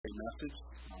message,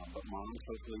 but moms,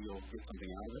 hopefully you'll get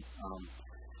something out of it.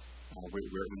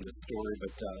 We're in this story,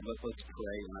 but let's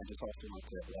pray, and I just also want to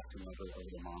pray a blessing over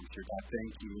the moms here. God,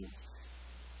 thank you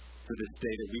for this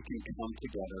day that we can come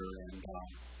together and,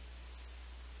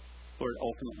 Lord,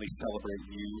 ultimately celebrate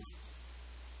you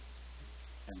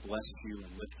and bless you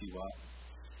and lift you up.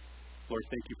 Lord,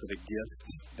 thank you for the gift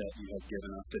that you have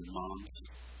given us in moms.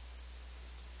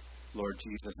 Lord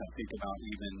Jesus, I think about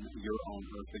even your own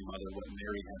earthly mother, what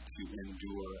Mary had to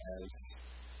endure as,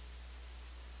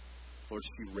 Lord,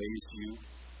 she raised you,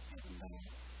 and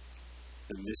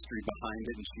the mystery behind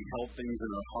it, and she held things in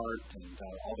her heart, and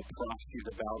all the prophecies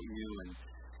about you, and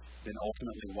then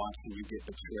ultimately watching you get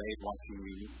betrayed, watching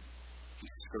you be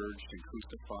scourged and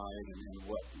crucified, and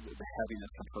what the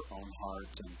heaviness of her own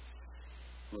heart. And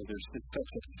Lord, there's just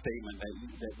such a statement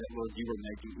that Lord, you were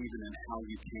making, even in how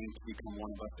you came to become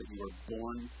one of us, that you were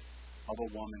born of a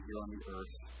woman here on the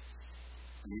earth,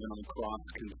 and even on the cross,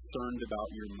 concerned about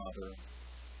your mother.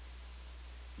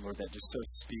 Lord, that just so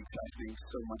speaks, I think,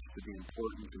 so much to the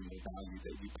importance and the value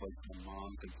that you place on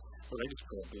moms. And Lord, I just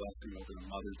pray a blessing over the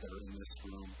mothers that are in this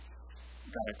room.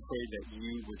 God, I pray that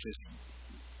you would just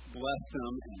bless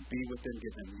them and be with them,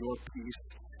 give them your peace.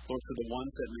 Lord, for the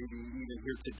ones that maybe even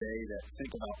here today that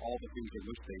think about all the things they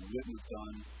wish they wouldn't have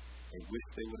done, they wish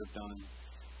they would have done.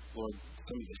 Lord,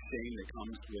 some of the shame that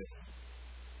comes with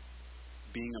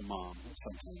being a mom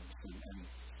sometimes. And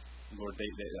Lord,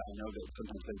 I know that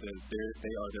sometimes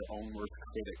they are their own worst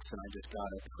critics, and I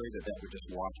pray that would just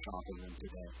wash off of them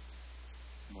today.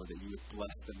 Lord, that you would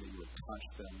bless them, that you would touch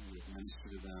them, you would minister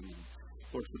to them. And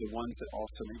Lord, for the ones that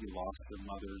also maybe lost their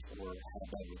mothers or had a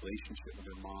bad relationship with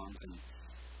their moms, and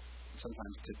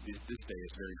sometimes this day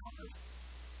is very hard.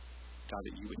 God,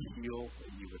 that you would heal,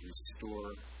 that you would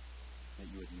restore, that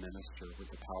you would minister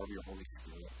with the power of your Holy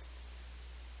Spirit.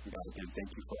 And God, again,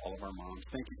 thank you for all of our moms.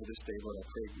 Thank you for this day, Lord. I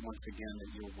pray once again that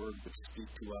your word would speak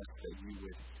to us, that you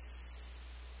would,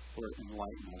 Lord,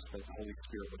 enlighten us, that the Holy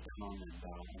Spirit would come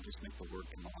and just make the word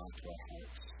come alive to our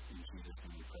hearts. In Jesus'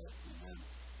 name we pray. Amen.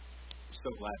 I'm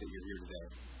so glad that you're here today.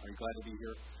 Are you glad to be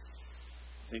here?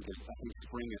 I think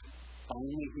spring is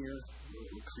finally here.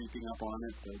 We're creeping up on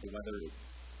it. The weather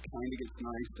kind of gets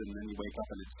nice, and then you wake up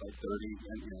and it's like 30,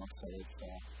 and so it's,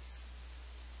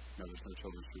 no, there's no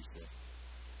children's church there.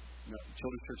 No,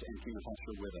 Children's Church and Kingdom House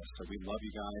are with us, so we love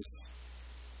you guys,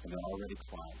 and they're already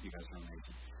quiet. You guys are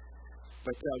amazing.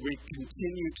 But we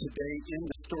continue today in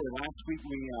the story. Last week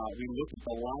we looked at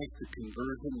the life, the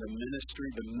conversion, the ministry,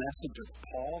 the message of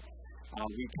Paul.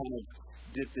 We kind of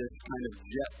did this kind of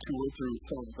jet tour through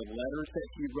some of the letters that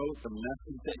he wrote, the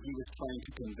message that he was trying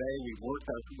to convey. We worked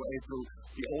our way through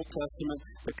the Old Testament,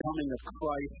 the coming of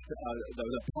Christ, the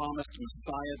promised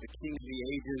Messiah, the King of the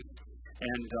ages,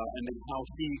 and then how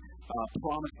he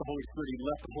promised the Holy Spirit. He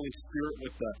left the Holy Spirit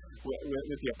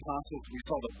with the apostles. We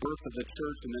saw the birth of the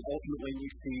church, and then ultimately we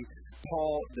see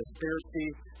Paul, this Pharisee,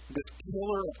 this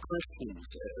killer of Christians.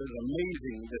 It was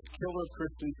amazing. This killer of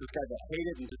Christians, this guy that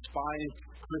hated and despised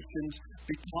Christians,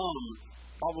 become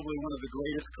probably one of the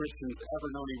greatest Christians ever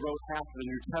known. He wrote half of the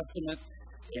New Testament,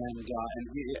 and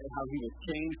how he was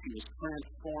changed, he was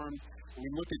transformed. We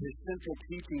looked at his central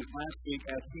teachings last week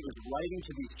as he was writing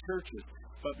to these churches.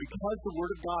 But because the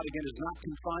Word of God, again, is not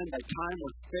confined by time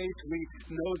or space, we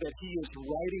know that he is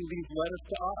writing these letters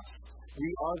to us.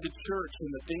 We are the church,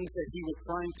 and the things that he was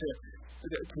trying to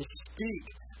speak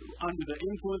under the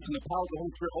influence and the power of the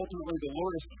Holy Spirit, ultimately the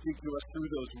Lord is speaking to us through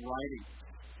those writings.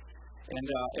 And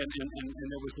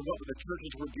there was what the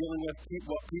churches were dealing with,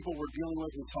 what people were dealing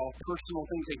with. We saw personal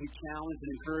things that he challenged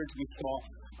and encouraged. We saw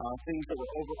things that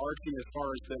were overarching as far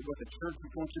as what the church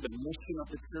was going to, the mission of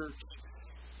the church.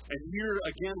 And here,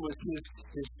 again, was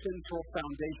his central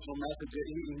foundational message.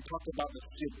 He talked about the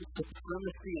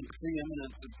supremacy and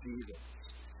preeminence of Jesus.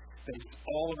 That it's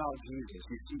all about Jesus.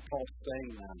 You see Paul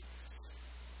saying that.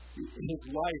 His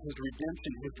life, his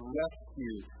redemption, his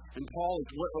rescue. And Paul is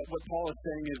what Paul is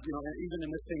saying is, even in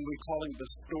this thing we call him the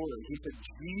story. He said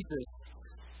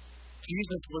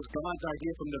Jesus was God's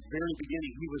idea from the very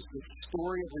beginning. He was the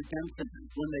story of redemption.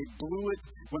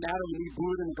 When Adam and Eve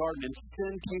blew it in the garden and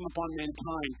sin came upon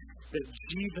mankind, that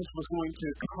Jesus was going to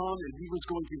come and he was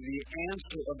going to be the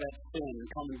answer of that sin and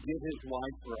come and give his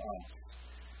life for us.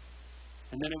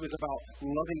 And then it was about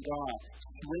loving God,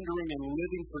 surrendering and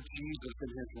living for Jesus in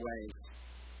his ways.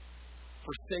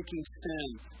 Forsaking sin,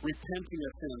 repenting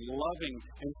of sin, loving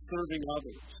and serving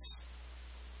others.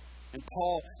 And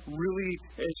Paul really,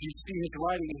 as you see his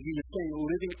writing, he was saying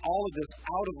living all of this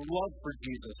out of love for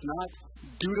Jesus, not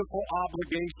dutiful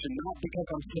obligation, not because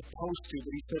I'm supposed to,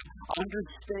 but he says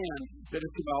understand that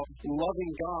it's about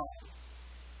loving God.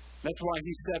 That's why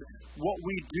he said, what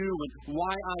we do and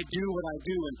why I do what I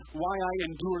do and why I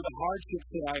endure the hardships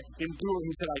that I endure.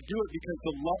 He said, I do it because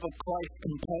the love of Christ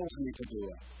compels me to do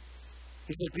it.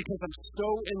 He says, because I'm so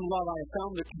in love, I have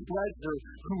found the treasure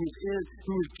who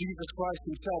is Jesus Christ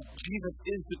himself. Jesus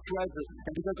is the treasure.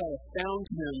 And because I have found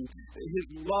him, his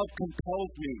love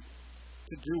compels me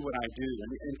to do what I do.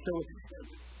 And so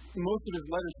most of his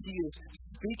letters, he is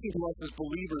speaking to us as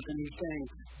believers, and he's saying,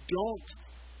 don't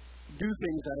do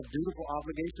things out of dutiful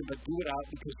obligation, but do it out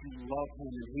because you love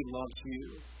him and he loves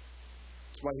you.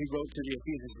 That's why he wrote to the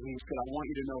Ephesians, and he said, I want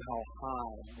you to know how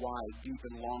high, wide, deep,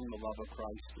 and long the love of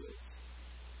Christ is.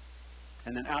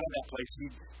 And then out of that place, he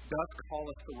does call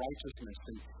us to righteousness,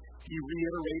 and he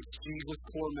reiterates Jesus'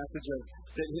 core message of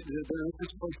that there is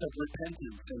this place of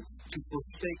repentance and to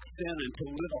forsake sin and to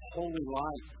live a holy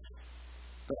life,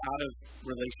 but out of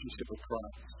relationship with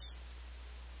Christ.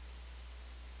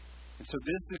 And so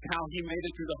this is how he made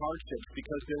it through the hardships,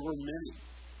 because there were many.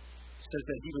 It says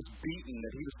that he was beaten,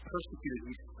 that he was persecuted,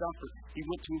 he suffered. He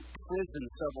went to prison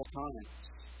several times.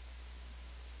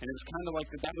 And it was kind of like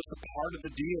that was a part of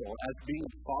the deal as being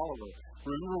a follower.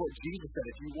 Remember what Jesus said,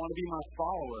 if you want to be my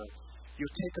follower,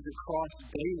 you'll take up your cross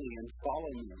daily and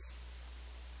follow me.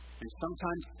 And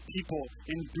sometimes people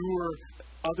endure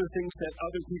other things that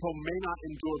other people may not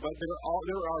endure, but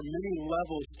there are many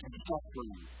levels to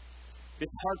suffering.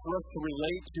 It's hard for us to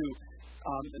relate to,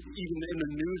 even in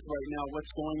the news right now,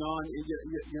 what's going on.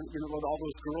 You know, with all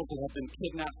those girls that have been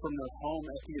kidnapped from their home.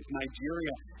 I think it's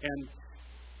Nigeria.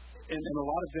 And a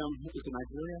lot of them, is it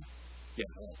Nigeria?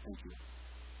 Yeah, thank you.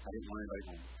 I didn't want anybody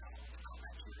home.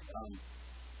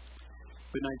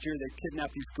 But Nigeria, they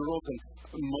kidnapped these girls,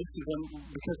 and most of them,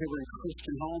 because they were in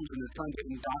Christian homes, and they're trying to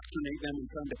indoctrinate them and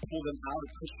trying to pull them out of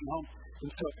Christian homes.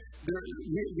 And so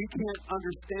we can't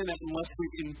understand that unless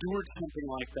we've endured something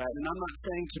like that. And I'm not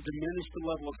saying to diminish the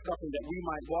level of suffering that we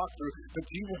might walk through, but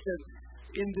Jesus said,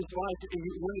 in this life, if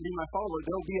you want to be my follower,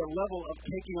 there will be a level of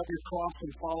taking up your cross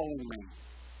and following me.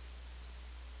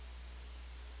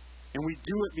 And we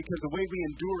do it because the way we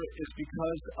endure it is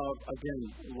because of, again,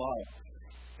 love.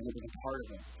 And it was a part of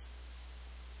it.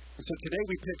 And so today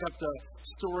we pick up the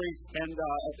story, and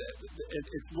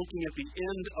it's looking at the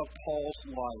end of Paul's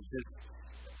life.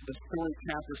 The story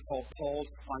chapter is called Paul's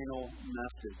Final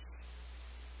Message.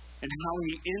 And how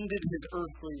he ended his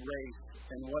earthly race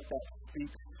and what that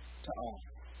speaks to us.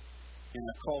 And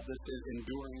I call this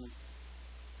enduring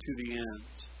to the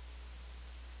end.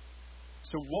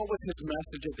 So what was his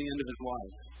message at the end of his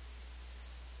life?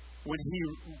 And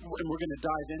we're going to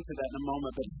dive into that in a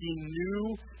moment, but he knew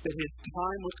that his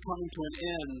time was coming to an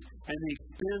end, and he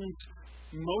spends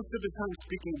most of his time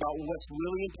speaking about what's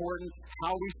really important,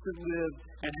 how we should live,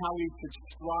 and how we should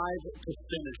strive to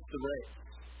finish the race.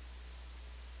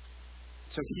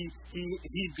 So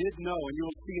he did know, and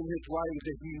you'll see in his writings,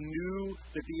 that he knew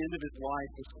that the end of his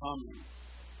life was coming.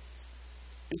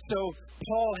 And so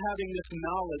Paul, having this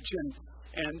knowledge, and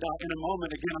in a moment,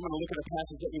 again, I'm going to look at a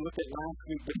passage that we looked at last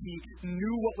week, but he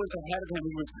knew what was ahead of him.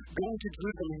 He was going to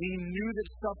Jerusalem. He knew that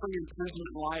suffering and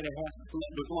imprisonment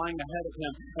was lying ahead of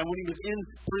him. And when he was in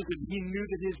prison, he knew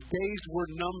that his days were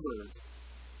numbered.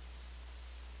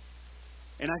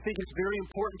 And I think it's very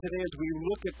important today as we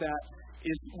look at that,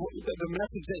 is the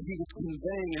message that he was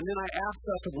conveying. And then I asked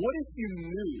us, what if you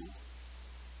knew?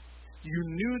 You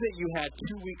knew that you had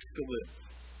 2 weeks to live.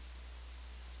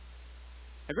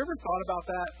 Have you ever thought about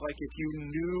that? Like if you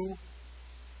knew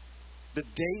the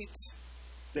date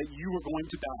that you were going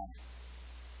to die.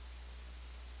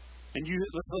 And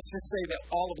let's just say that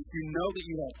all of us, you know that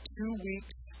you have 2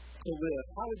 weeks to live.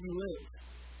 How would you live?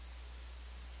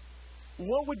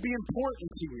 What would be important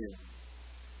to you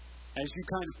as you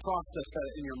kind of process that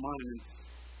in your mind? And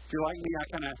if you're like me, I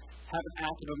kind of have an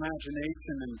active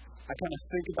imagination, and I kind of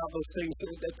think about those things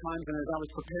at times. And as I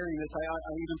was preparing this,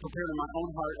 I even prepared in my own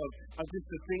heart of just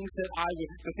the things that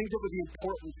would be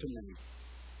important to me.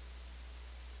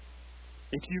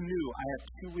 If you knew I had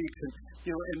 2 weeks, and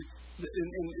you know,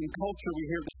 in culture we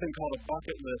hear this thing called a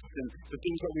bucket list, and the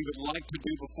things that we would like to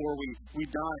do before we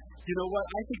die. You know what?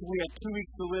 I think if we had 2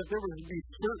 weeks to live, there would be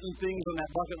certain things on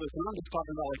that bucket list, and I'm just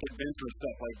talking about like adventurous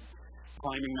stuff, like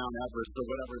climbing Mount Everest or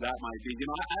whatever that might be. You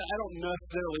know, I don't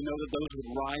necessarily know that those would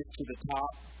rise to the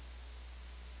top.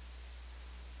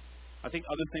 I think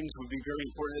other things would be very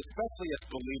important, especially as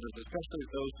believers, especially as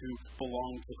those who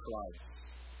belong to Christ.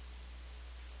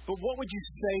 But what would you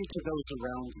say to those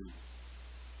around you?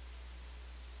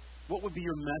 What would be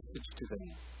your message to them?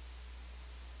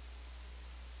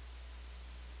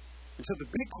 And so the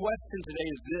big question today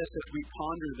is this, as we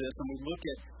ponder this and we look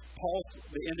at Paul's,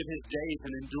 the end of his days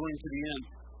and enduring to the end.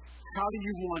 how do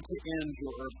you want to end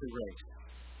your earthly race?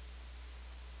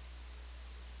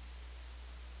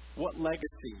 What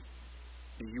legacy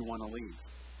do you want to leave?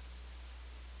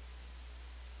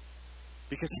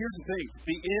 Because here's the thing,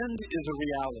 the end is a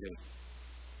reality.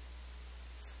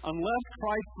 Unless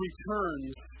Christ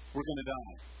returns, we're going to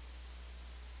die.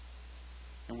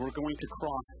 And we're going to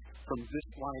cross from this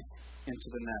life into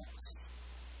the next.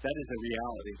 That is a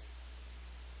reality.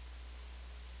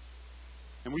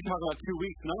 And we talk about 2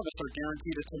 weeks, none of us are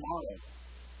guaranteed a tomorrow.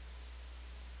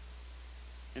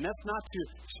 And that's not to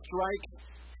strike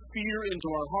fear into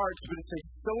our hearts, but it's a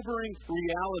sobering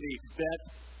reality that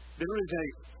there is a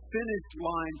finish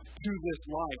line to this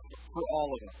life for all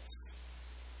of us.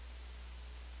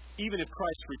 Even if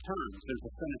Christ returns, there's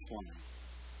a finish line.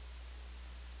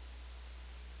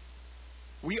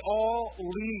 We all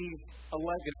leave a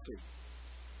legacy,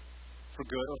 for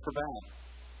good or for bad.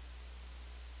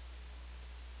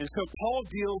 And so Paul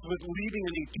deals with leaving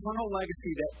an eternal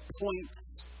legacy that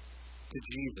points to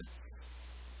Jesus.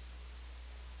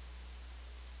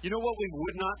 You know what we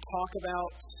would not talk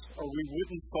about, or we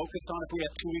wouldn't focus on if we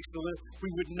had 2 weeks to live?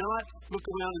 We would not look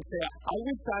around and say, I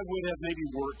wish I would have maybe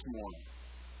worked more.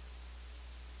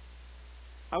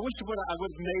 I wish I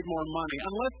would have made more money.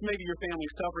 Unless maybe your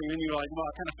family's suffering and you're like, well,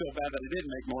 I kind of feel bad that I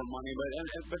didn't make more money.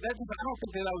 But that just, I don't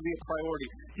think that would be a priority.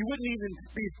 You wouldn't even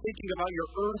be thinking about your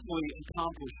earthly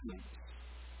accomplishments.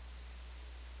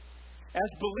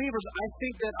 As believers, I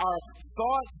think that our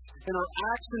thoughts and our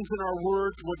actions and our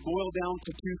words would boil down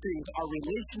to two things: our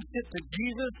relationship to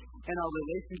Jesus and our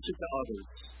relationship to others.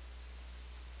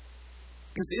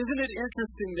 Because isn't it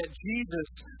interesting that Jesus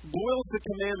boils the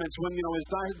commandments when, his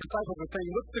disciples are saying,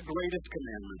 what's the greatest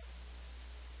commandment?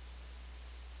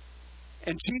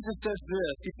 And Jesus says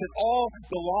this, he said, all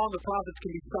the law and the prophets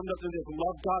can be summed up in this: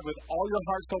 love God with all your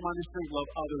heart, soul, mind, and strength, love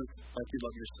others like you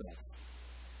love yourself.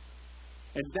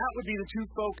 And that would be the two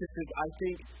focuses, I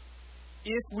think,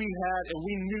 if we had, and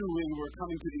we knew when we were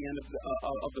coming to the end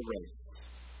of the race.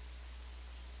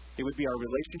 It would be our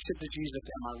relationship to Jesus.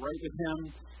 Am I right with him?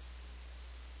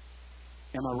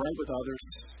 Am I right with others?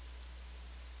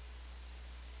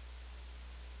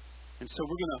 And so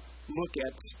we're going to look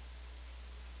at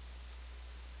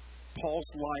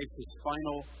Paul's life, his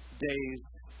final days.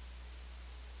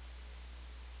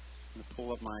 I'm going to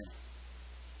pull up my...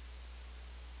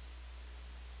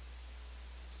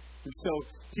 And so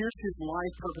here's his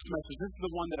life purpose message. This is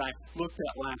the one that I looked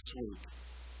at last week.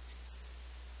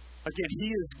 Again, he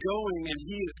is going and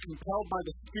he is compelled by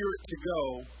the Spirit to go.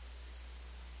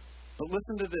 But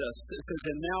listen to this. It says,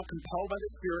 and now compelled by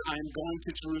the Spirit, I am going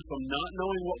to Jerusalem, not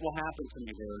knowing what will happen to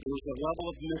me there. There's a level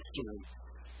of mystery.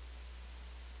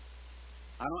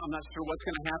 I'm not sure what's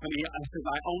going to happen. I said,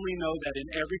 I only know that in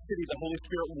every city the Holy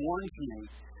Spirit warns me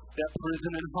that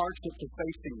prison and hardship are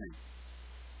facing me.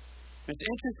 It's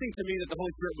interesting to me that the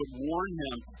Holy Spirit would warn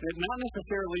him, and not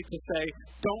necessarily to say,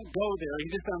 don't go there. He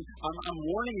just, I'm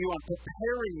warning you, I'm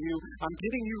preparing you, I'm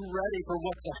getting you ready for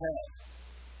what's ahead.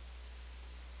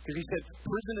 Because he said,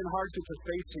 prison and hardship are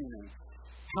facing me.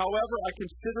 However, I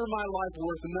consider my life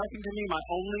worth nothing to me. My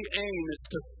only aim is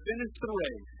to finish the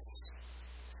race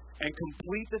and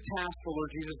complete the task the Lord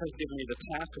Jesus has given me, the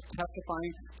task of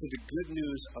testifying to the good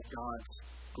news of God's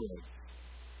grace.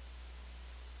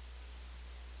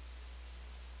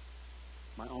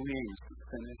 My only aim is to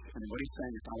finish, and what he's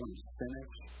saying is, I want to finish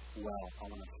well. I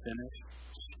want to finish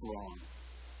strong.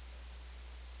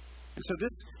 And so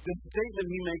this statement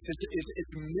he makes is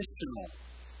missional.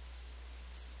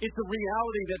 It's a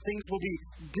reality that things will be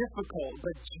difficult,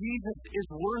 but Jesus is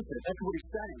worth it. That's what he's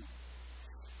saying.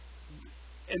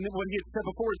 And then what he had said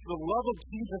before is the love of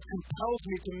Jesus compels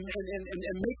me to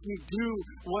and makes me do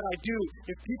what I do.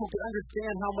 If people could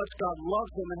understand how much God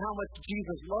loves them and how much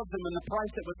Jesus loves them and the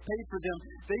price that was paid for them,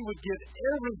 they would give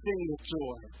everything with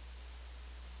joy.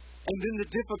 And then the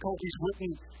difficulties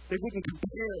wouldn't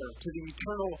compare to the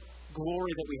eternal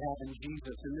glory that we have in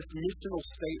Jesus. And this missional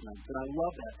statement, and I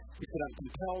love that. He said, I'm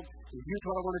compelled, and here's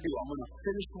what I want to do. I want to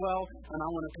finish well, and I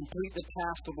want to complete the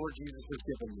task the Lord Jesus has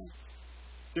given me.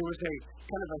 There was a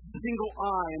kind of a single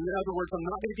eye. In other words, I'm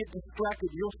not going to get distracted.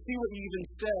 You'll see what he even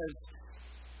says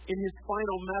in his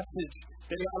final message,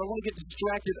 that I don't want to get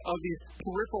distracted of these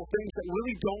peripheral things that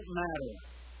really don't matter.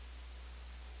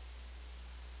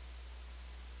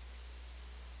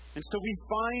 And so we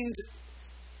find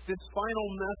this final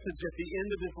message at the end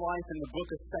of his life in the book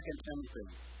of 2 Timothy.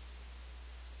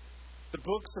 The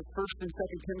books of 1 and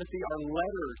 2 Timothy are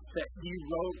letters that he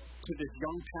wrote to this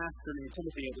young pastor named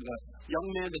Timothy. It was a young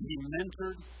man that he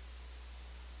mentored,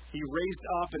 he raised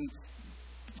up, and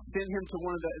sent him to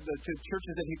one of the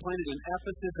churches that he planted in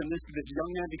Ephesus, and this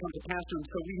young man becomes a pastor. And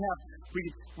so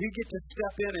we get to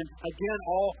step in, and again,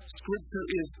 all Scripture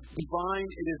is divine,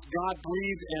 it is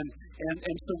God-breathed,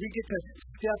 and so we get to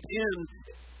step in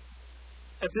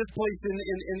at this place in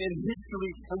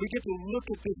history, and we get to look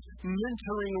at this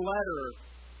mentoring letter.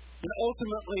 And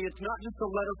ultimately, it's not just a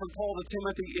letter from Paul to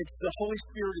Timothy, it's the Holy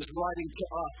Spirit is writing to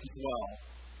us as well.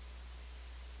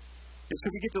 And so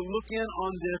we get to look in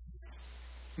on this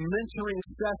mentoring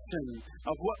session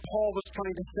of what Paul was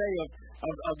trying to say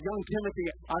of young Timothy.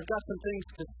 I've got some things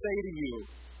to say to you.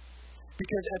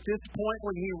 Because at this point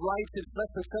when he writes,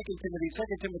 especially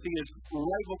 2 Timothy is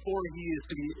right before he is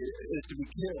to be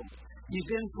killed. He's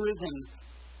in prison,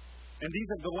 and these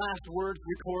are the last words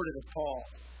recorded of Paul.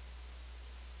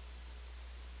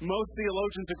 Most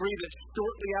theologians agree that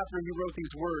shortly after he wrote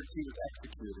these words, he was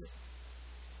executed.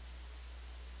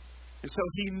 And so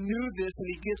he knew this, and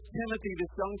he gives Timothy,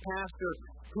 this young pastor,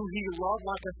 who he loved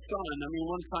like a son. I mean,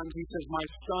 one time he says, "My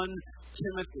son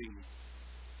Timothy."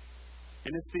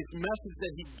 And it's this message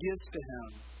that he gives to him.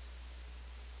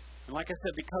 And like I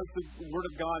said, because the Word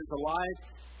of God is alive,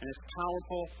 and it's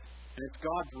powerful, and it's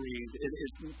God-breathed, it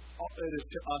is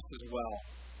to us as well.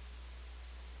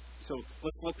 So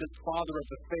let's let this Father of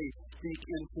the faith speak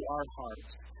into our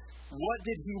hearts. What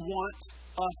did he want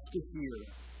us to hear?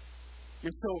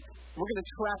 And so we're going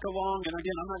to track along, and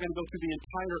again, I'm not going to go through the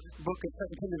entire book of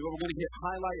 2 Timothy, but we're going to hit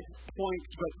highlight points,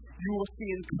 but you will see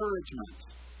encouragement.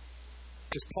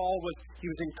 Because Paul was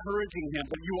encouraging him,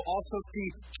 but you will also see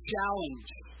challenge.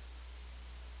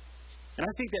 And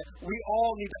I think that we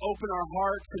all need to open our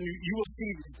hearts, and you will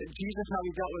see that Jesus, how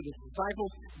he dealt with his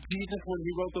disciples. Jesus, when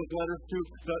he wrote those letters to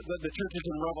the churches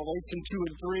in Revelation 2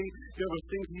 and 3, there was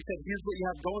things he said, here's what you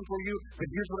have going for you, but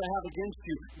here's what I have against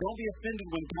you. Don't be offended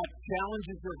when God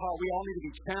challenges your heart. We all need to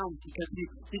be challenged because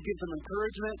he gives them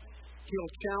encouragement.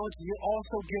 He'll challenge. He'll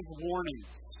also give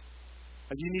warnings.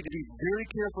 And you need to be very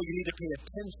careful. You need to pay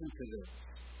attention to this.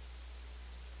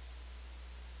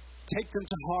 Take them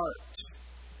to heart.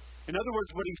 In other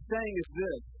words, what he's saying is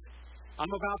this: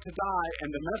 I'm about to die, and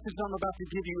the message I'm about to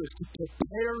give you is to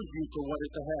prepare you for what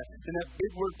is ahead. And that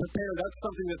big word prepare, that's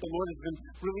something that the Lord has been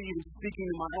really even speaking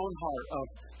in my own heart of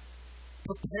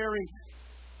preparing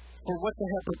for what's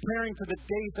ahead, preparing for the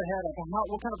days ahead of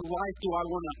what kind of life do I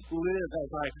want to live as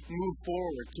I move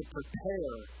forward to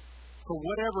prepare for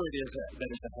whatever it is that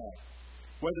is ahead.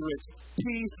 Whether it's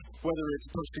peace, whether it's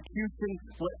persecution,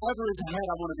 whatever is ahead,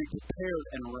 I want to be prepared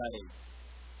and ready.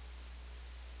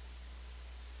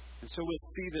 And so we'll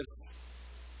see this,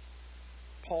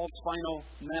 Paul's final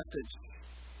message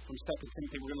from 2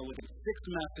 Timothy. We're going to look at 6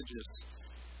 messages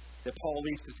that Paul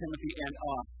leaves to Timothy and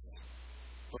us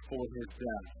before his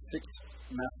death. 6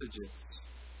 messages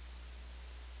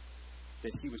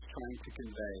that he was trying to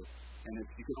convey. And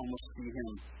as you can almost see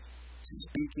him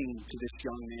speaking to this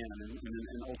young man,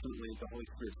 and ultimately the Holy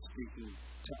Spirit speaking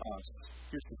to us.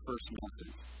 Here's the first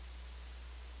message.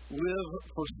 Live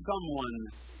for someone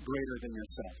greater than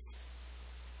yourself.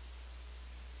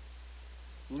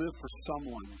 Live for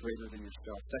someone greater than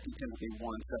yourself. 2 Timothy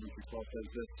 1:7-12 says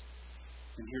this,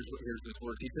 and here's his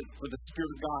words. He says, "For the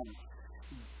Spirit of God,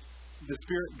 the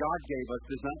Spirit God gave us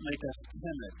does not make us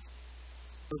timid,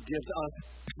 but gives us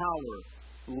power,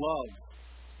 love,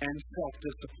 and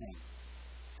self-discipline.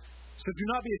 So do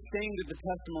not be ashamed of the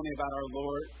testimony about our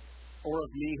Lord or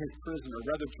of me, his prisoner.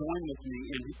 Rather, join with me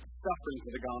in his suffering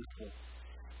for the gospel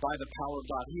by the power of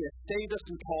God. He has saved us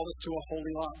and called us to a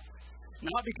holy life,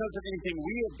 not because of anything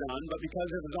we have done, but because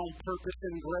of his own purpose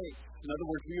and grace." In other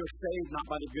words, we are saved not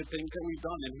by the good things that we've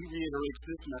done, and he reiterates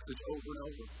this message over and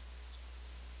over.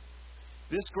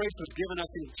 This grace was given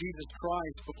us in Jesus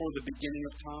Christ before the beginning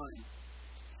of time.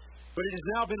 But it has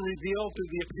now been revealed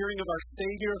through the appearing of our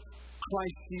Savior,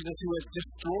 Christ Jesus, who has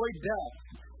destroyed death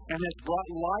and has brought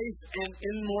life and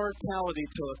immortality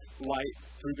to light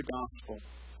through the gospel.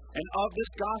 And of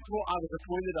this gospel I was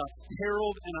appointed a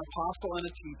herald, an apostle, and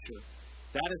a teacher.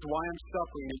 That is why I'm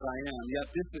suffering as I am. Yet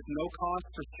this is no cause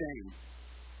for shame,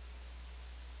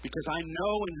 because I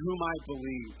know in whom I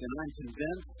believe, and I'm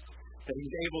convinced that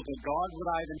he's able to guard what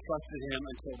I've entrusted him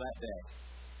until that day.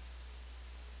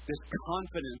 This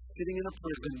confidence, sitting in a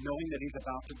prison, knowing that he's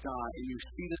about to die, and you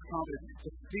see this confidence.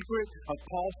 The secret of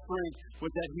Paul's strength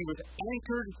was that he was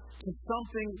anchored to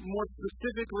something, more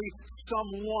specifically,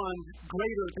 someone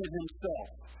greater than himself.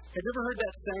 Have you ever heard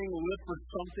that saying, live for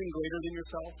something greater than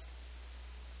yourself?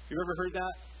 You ever heard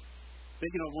that?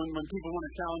 That, when people want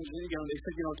to challenge, they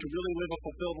say, to really live a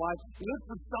fulfilled life, live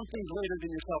for something greater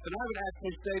than yourself. And I would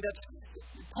actually say that's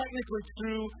technically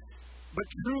true But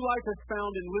true life is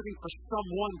found in living for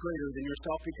someone greater than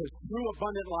yourself, because true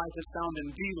abundant life is found in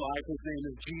the life. His name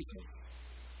is Jesus.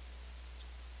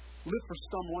 Live for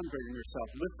someone greater than yourself.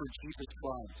 Live for Jesus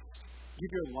Christ.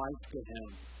 Give your life to Him.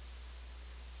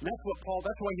 And that's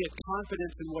why he had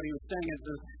confidence in what he was saying.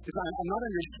 Is I'm not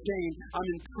under shame. I'm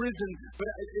in prison, but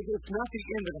it's not the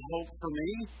end of hope for me.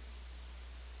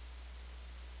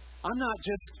 I'm not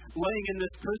just laying in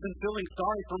this prison feeling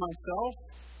sorry for myself,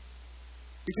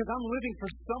 because I'm living for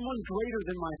someone greater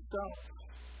than myself.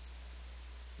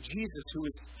 Jesus, who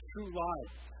is true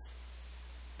life.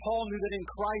 Paul knew that in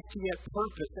Christ he had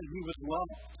purpose and he was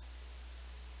loved.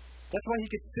 That's why he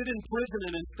could sit in prison,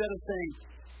 and instead of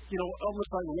saying, almost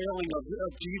like railing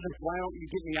of Jesus, why don't you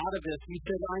get me out of this? He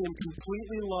said, I am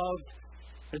completely loved.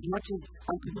 As much as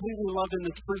I'm completely loved in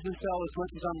this prison cell, as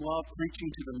much as I'm loved preaching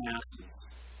to the masses.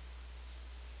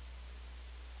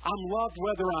 I'm loved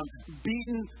whether I'm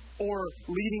beaten or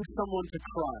leading someone to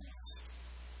Christ.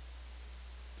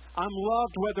 I'm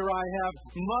loved whether I have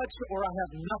much or I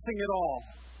have nothing at all.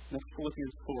 That's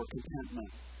Philippians 4,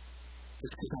 contentment.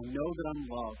 It's because I know that I'm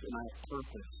loved and I have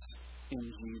purpose in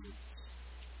Jesus.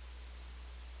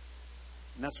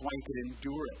 And that's why he could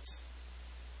endure it.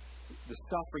 The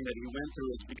suffering that he went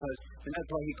through is because, and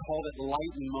that's why he called it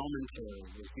light and momentary,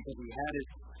 is because he had his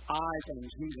eyes on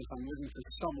Jesus. I'm living for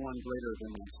someone greater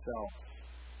than myself.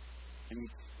 And he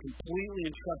completely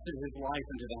entrusted his life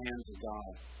into the hands of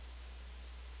God.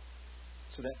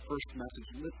 So that first message,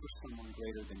 live for someone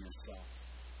greater than yourself.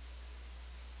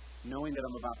 Knowing that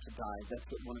I'm about to die, that's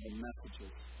one of the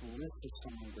messages. Live for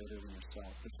someone greater than yourself.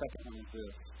 The second one is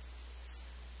this.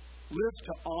 Live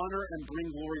to honor and bring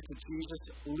glory to Jesus.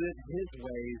 Live His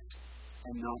ways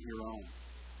and not your own.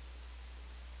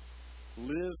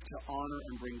 Live to honor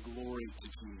and bring glory to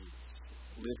Jesus.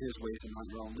 Live His ways and not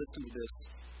your own. Listen to this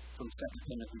from 2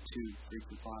 Timothy 2,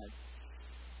 3-5.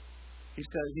 He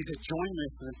said, join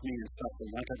with me in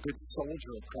suffering like a good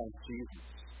soldier of Christ Jesus.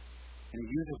 And he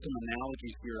uses some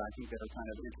analogies here I think that are kind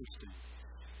of interesting.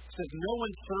 It says, no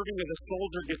one serving as a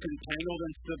soldier gets entangled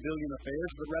in civilian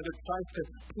affairs, but rather tries to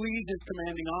please his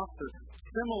commanding officer.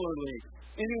 Similarly,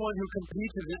 anyone who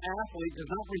competes as an athlete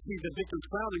does not receive the victor's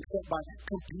crown except by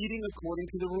competing according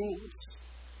to the rules.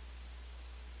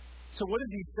 So what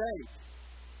does he say?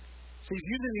 So he's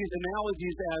using these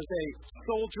analogies as a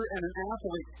soldier and an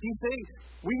athlete. He's saying,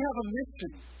 we have a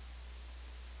mission.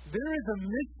 There is a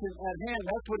mission at hand.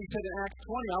 That's what he said in Acts 20.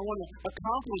 I want to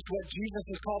accomplish what Jesus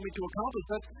has called me to accomplish.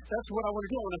 That's what I want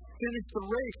to do. I want to finish the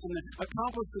race and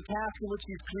accomplish the task in which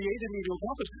He's created me to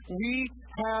accomplish. We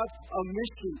have a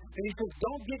mission. And he says,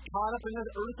 don't get caught up in the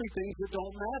earthly things that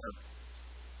don't matter.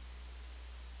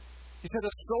 He said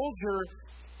a soldier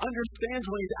understands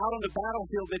when he's out on the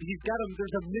battlefield that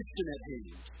there's a mission at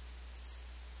hand.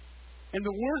 And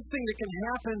the worst thing that can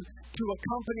happen to a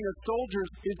company of soldiers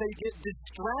is they get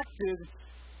distracted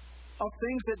of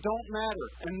things that don't matter.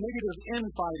 And maybe there's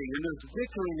infighting, and there's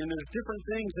bickering, and there's different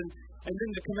things. And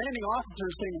then the commanding officer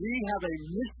is saying, we have a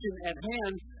mission at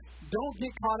hand. Don't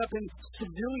get caught up in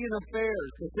civilian affairs,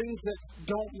 the things that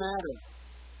don't matter.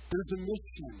 There's a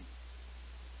mission.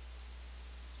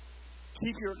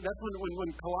 That's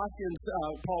when Colossians,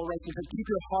 Paul writes, he says, keep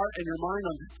your heart and your mind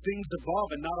on things above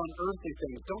and not on earthly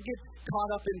things. Don't get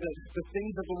caught up in the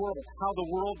things of the world, how the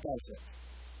world does it.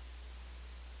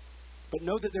 But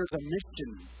know that there's a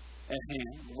mission at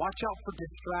hand. Watch out for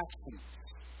distractions.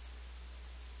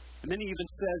 And then he even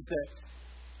says that,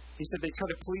 he said they try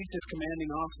to please his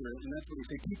commanding officer, and that's what he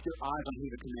said, keep your eyes on who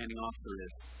the commanding officer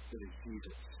is. That is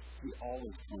Jesus. He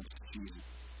always points to Jesus.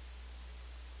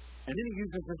 And then he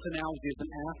uses this analogy as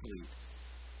an athlete.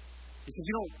 He says,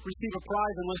 you don't receive a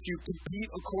prize unless you compete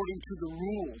according to the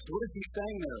rules. What is he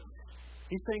saying there?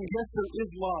 He's saying, yes, there is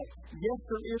love. Yes,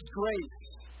 there is grace.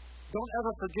 Don't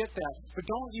ever forget that. But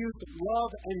don't use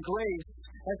love and grace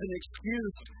as an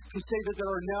excuse to say that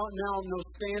there are now no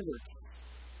standards.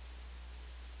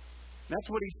 That's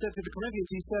what he said to the Corinthians.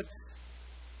 He said,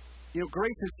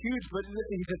 grace is huge, but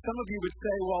he said, some of you would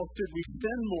say, well, should we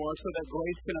sin more so that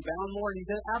grace can abound more? And he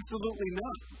said, absolutely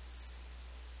not.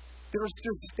 There are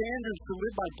still standards to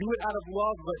live by. Do it out of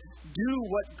love, but do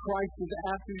what Christ has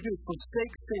asked you to do.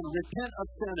 Forsake sin, repent of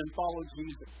sin, and follow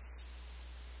Jesus.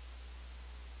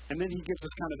 And then he gives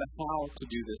us kind of a how to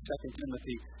do this. 2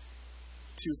 Timothy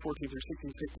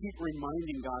 2:14-16 says, keep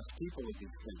reminding God's people of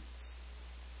these things.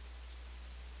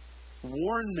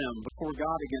 Warn them before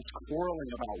God against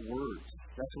quarreling about words.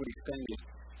 That's what he's saying. Is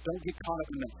don't get caught up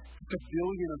in the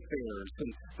civilian affairs and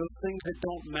those things that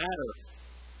don't matter.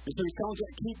 And so he's telling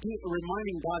us, keep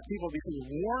reminding God's people of these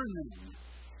things. Warn them.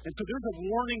 And so there's a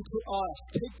warning to us.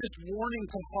 Take this warning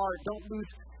to heart. Don't lose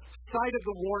sight of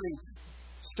the warning.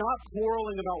 Stop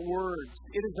quarreling about words.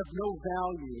 It is of no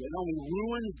value. It only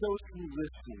ruins those who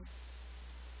listen.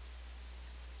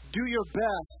 Do your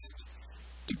best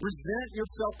to present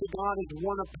yourself to God as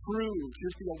one approved.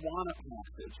 Here's the Awana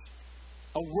passage.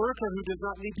 A worker who does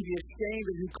not need to be ashamed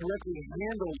and who correctly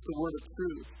handles the word of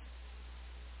truth.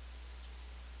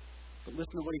 But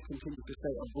listen to what he continues to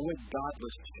say. Avoid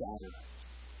godless chatter.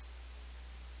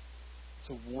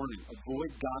 It's a warning.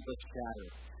 Avoid godless chatter.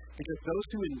 Because those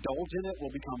who indulge in it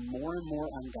will become more and more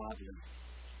ungodly.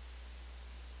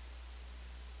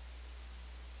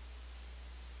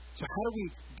 So how do we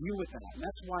deal with that? And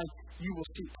that's why you will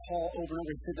see Paul over and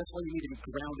over. He said that's why you need to be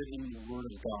grounded in the Word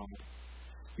of God.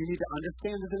 You need to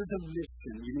understand that there's a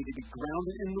mission. You need to be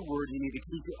grounded in the Word. You need to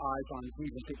keep your eyes on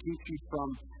Jesus. It keeps you from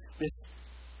this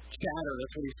chatter.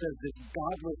 That's what he says, this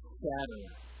godless chatter.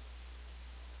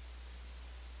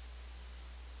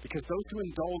 Because those who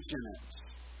indulge in it,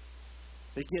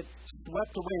 they get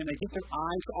swept away and they get their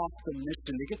eyes off the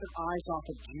mission. They get their eyes off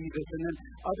of Jesus. And then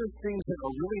other things that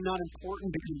are really not important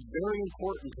become very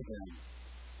important to them.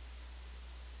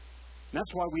 And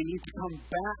that's why we need to come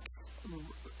back.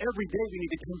 Every day we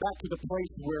need to come back to the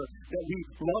place where that we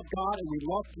love God and we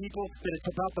love people, that it's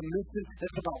about the mission,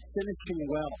 it's about finishing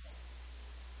well.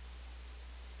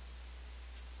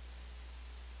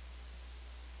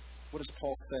 What does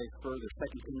Paul say further?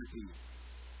 2 Timothy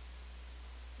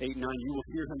 8:9, you will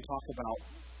hear him talk about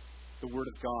the Word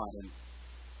of God and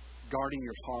guarding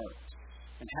your heart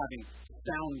and having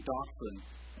sound doctrine.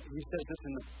 He says this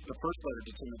in the first letter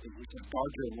to Timothy. He says,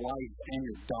 guard your life and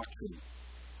your doctrine.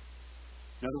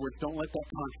 In other words, don't let that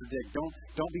contradict.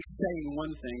 Don't be saying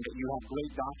one thing that you have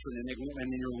great doctrine and then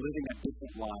you're living a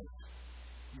different life.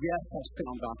 Yes, have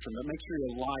sound doctrine, but make sure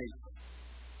your life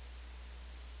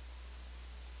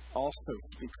also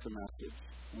speaks the message.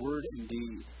 Word and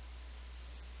deed.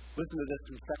 Listen to this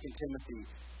from 2 Timothy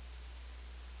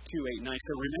 2:8-9.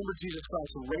 So remember Jesus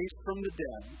Christ raised from the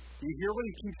dead. You hear what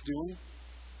he keeps doing?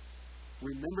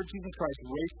 Remember Jesus Christ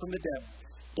raised from the dead.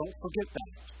 Don't forget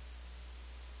that.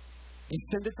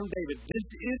 Descended from David. This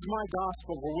is my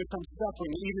gospel for which I'm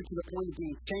suffering, even to the point of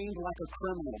being chained like a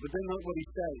criminal. But then look what he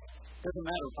says. It doesn't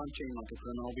matter if I'm chained like a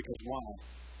criminal, because why?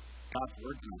 God's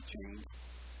word's not chained.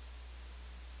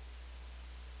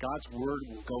 God's word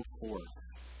will go forth.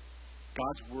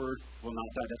 God's word will not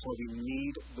die. That's why we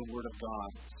need the word of God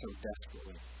so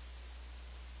desperately.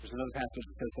 There's another passage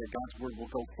that says that God's word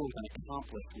will go forth and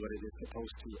accomplish what it is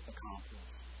supposed to accomplish.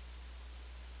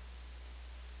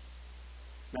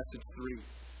 Message 3.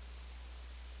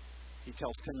 He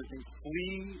tells Timothy,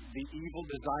 flee the evil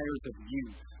desires of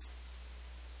youth,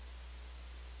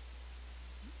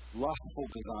 lustful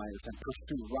desires, and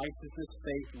pursue righteousness,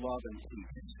 faith, love, and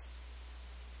peace.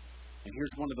 And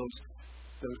here's one of those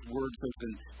words, those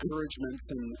encouragements,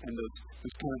 and those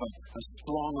kind of a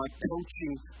strong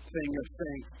coaching thing of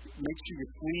saying, make sure you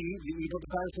flee the evil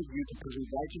desires of youth to pursue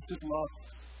righteousness, love,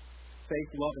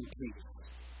 faith, love, and peace.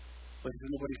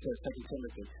 Listen to what he says, 2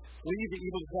 Timothy. Flee the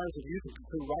evil desires of youth to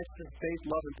pursue righteousness, faith,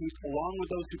 love, and peace, along with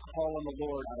those who call on the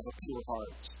Lord out of a pure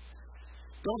heart.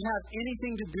 Don't have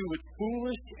anything to do with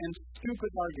foolish and stupid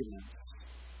arguments,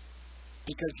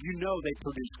 because you know they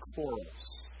produce quarrels.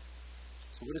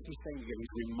 So what is he saying here?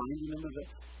 He's reminding them of it.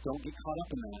 Don't get caught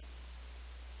up in that.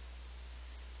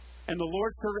 And the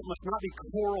Lord's servant must not be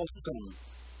quarrelsome,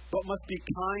 but must be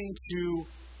kind to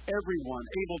everyone,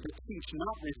 able to teach,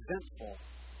 not resentful.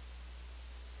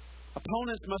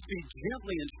 Opponents must be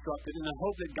gently instructed in the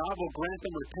hope that God will grant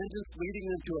them repentance, leading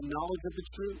them to a knowledge of the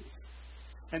truth.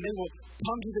 And they will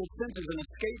come to their senses and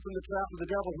escape from the trap of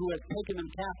the devil who has taken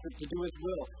them captive to do his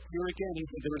will. Here again, he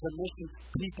said there is a mission.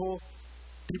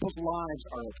 People's lives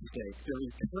are at stake. Their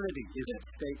eternity is at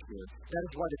stake here. That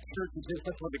is why the church exists.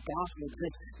 That's why the gospel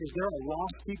exists. Is there are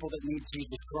lost people that need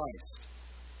Jesus Christ.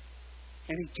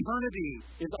 And eternity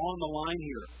is on the line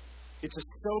here. It's a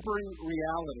sobering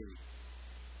reality.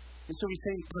 And so he's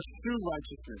saying, pursue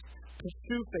righteousness,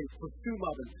 pursue faith, pursue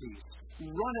love and peace.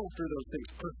 Run after those things.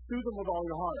 Pursue them with all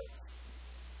your heart.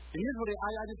 And here's what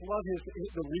I just love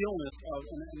the realness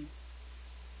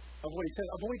of what he said.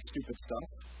 Avoid stupid stuff.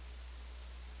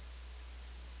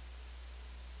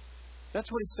 That's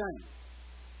what he's saying.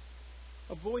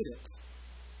 Avoid it.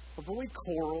 Avoid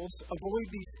quarrels. Avoid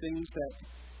these things that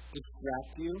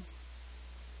distract you.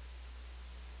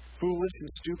 Foolish and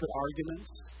stupid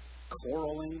arguments.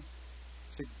 Quarreling.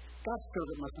 See, God's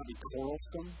servant must not be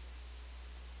quarrelsome.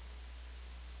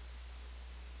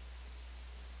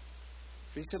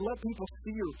 He said, let people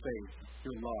see your faith,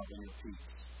 your love, and your peace.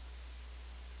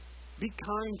 Be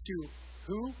kind to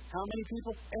who? How many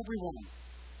people? Everyone.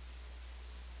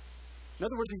 In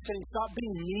other words, he's saying stop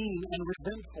being mean and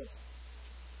resentful.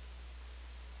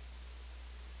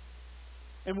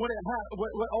 And what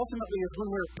ultimately is when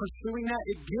we're pursuing that,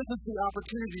 it gives us the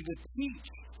opportunity to teach.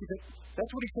 That's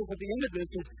what he says at the end of this,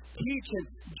 is teach and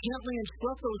gently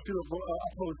instruct those who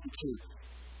oppose the truth.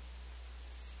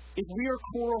 If we are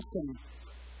quarrelsome,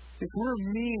 if we're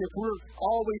mean, if we're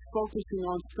always focusing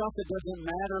on stuff that doesn't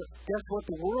matter, guess what?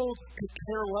 The world could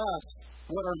care less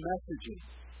what our message is.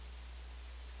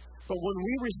 But when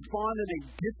we respond in a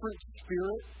different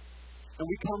spirit, and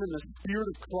we come in the Spirit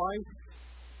of Christ,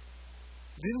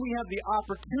 then we have the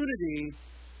opportunity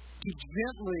to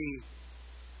gently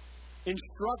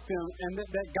instruct them, and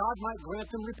that God might grant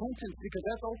them repentance, because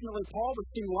that's ultimately Paul was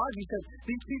seeing lives. He said,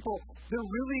 these people, they're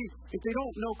really, if they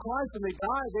don't know Christ and they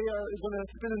die, they are going to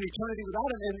spend an eternity without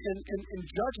Him in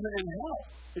judgment and hell.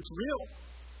 It's real.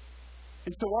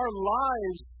 And so our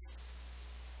lives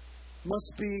must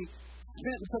be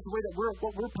spent in such a way that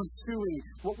what we're pursuing,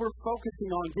 what we're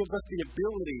focusing on, gives us the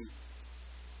ability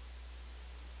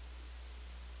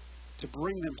to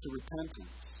bring them to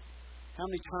repentance. How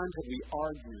many times have we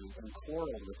argued and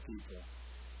quarreled with people,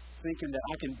 thinking that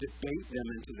I can debate them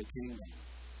into the kingdom?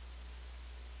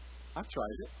 I've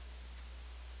tried it.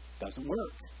 Doesn't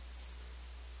work.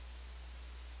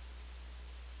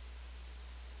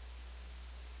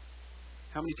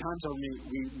 How many times are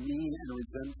we mean and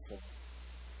resentful?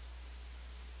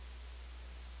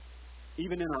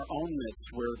 Even in our own midst,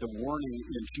 where the warning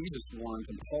in Jesus warns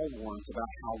and Paul warns about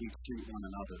how we treat one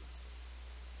another.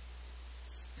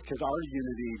 Because our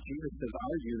unity, Jesus says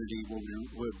our unity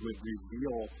would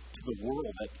reveal to the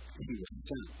world that He was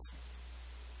sent.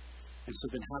 And so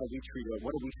then how do we treat it?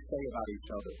 What do we say about each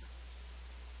other?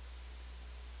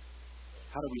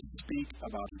 How do we speak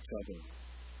about each other?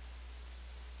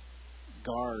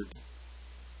 Guard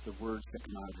the words that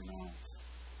come out of your mouth.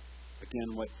 Again,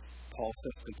 what Paul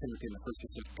says to Timothy in the first, he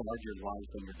says, guard your life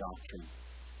and your doctrine.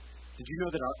 Did you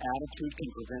know that our attitude can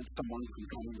prevent someone from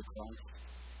coming to Christ?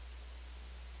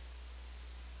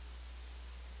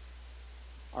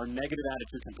 Our negative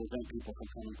attitude can prevent people from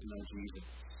coming to know Jesus.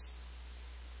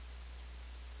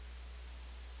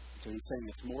 So he's saying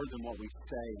it's more than what we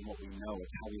say and what we know.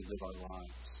 It's how we live our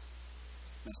lives.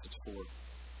 Message 4.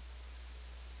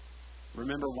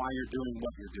 Remember why you're doing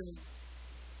what you're doing.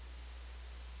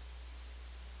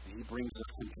 And he brings us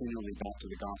continually back to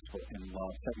the gospel in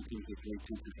love.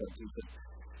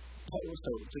 17:18-17.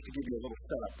 So just to give you a little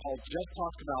setup, Paul just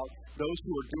talks about those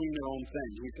who are doing their own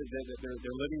thing. He said that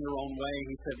they're living their own way.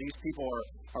 He said these people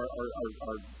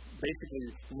are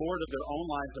basically Lord of their own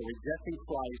lives. They're rejecting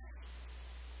Christ.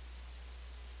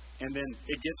 And then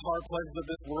it gets hard pleasures of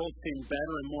this world seem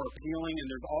better and more appealing, and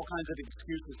there's all kinds of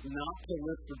excuses not to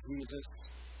live for Jesus.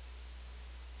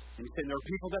 And he's saying there are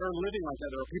people that are living like that.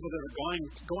 There are people that are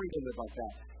going to live like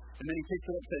that. And then he takes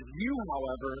it up and says, you,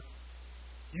 however,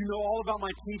 you know all about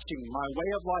my teaching, my way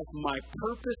of life, my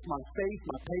purpose, my faith,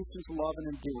 my patience, love, and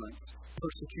endurance,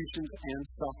 persecutions and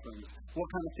sufferings. What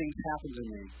kind of things happened to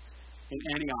me in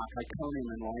Antioch, Iconium,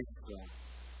 and Lystra?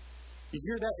 You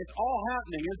hear that? It's all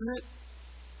happening, isn't it?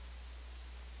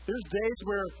 There's days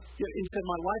where he said,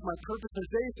 my life, my purpose.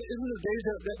 There's days, isn't there days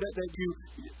that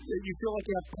you feel like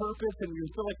you have purpose and you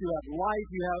feel like you have life,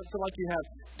 feel like you have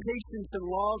patience and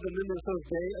love, and then there's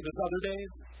those other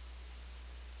days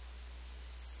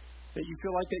that you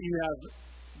feel like that you have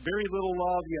very little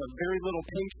love, you have very little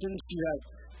patience, you have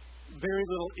very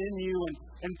little in you.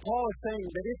 And Paul is saying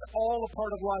that it's all a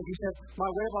part of life. He said, my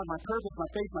way of life, my purpose, my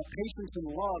faith, my patience and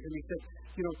love. And he said,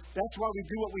 that's why we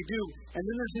do what we do. And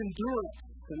then there's endurance.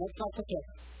 And that's not such a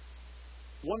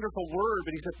wonderful word,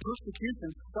 but he said persecution,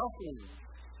 sufferings.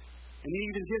 And he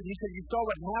said, you saw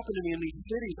what happened to me in these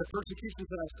cities, the persecutions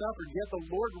that I suffered, yet the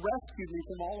Lord rescued me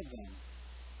from all of them.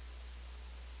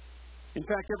 In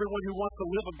fact, everyone who wants to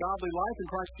live a godly life in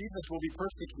Christ Jesus will be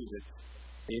persecuted.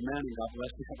 Amen, and God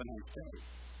bless you. Have a nice day.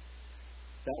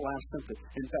 That last sentence.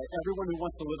 In fact, everyone who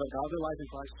wants to live a godly life in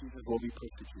Christ Jesus will be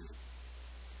persecuted.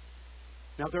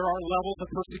 Now, there are levels of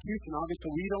persecution.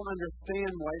 Obviously, we don't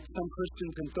understand why some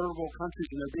Christians in third world countries,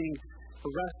 and they're being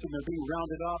arrested, they're being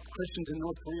rounded up. Christians in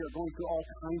North Korea are going through all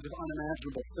kinds of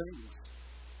unimaginable things.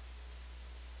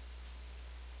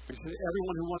 But he says,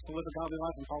 everyone who wants to live a godly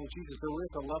life and follow Jesus, there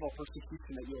is a level of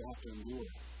persecution that you'll have to endure.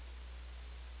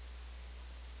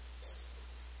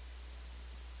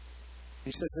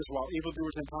 He says this, while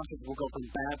evildoers and impostors will go from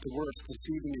bad to worse,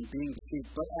 deceiving and being deceived.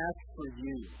 But as for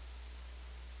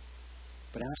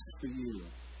you,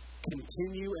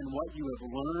 continue in what you have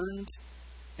learned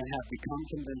and have become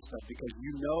convinced of, because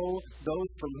you know those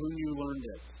from whom you learned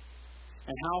it,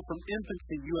 and how from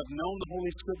infancy you have known the Holy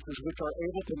Scriptures, which are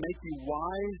able to make you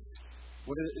wise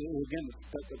Again,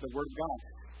 the Word of God.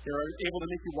 They are able to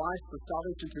make you wise for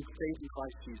salvation through faith in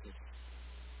Christ Jesus.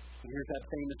 And here's that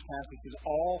famous passage. It says,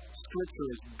 all Scripture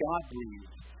is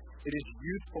God-breathed. It is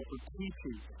useful for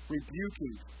teaching,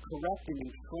 rebuking, correcting,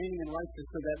 and training in righteousness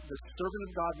so that the servant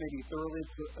of God may be thoroughly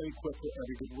equipped for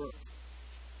every good work.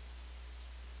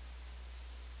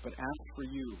 But as for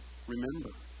you, remember.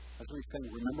 That's what he's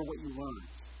saying. Remember what you learned.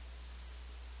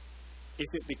 If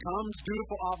it becomes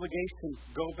dutiful obligation,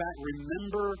 go back.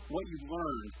 Remember what you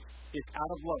learned. It's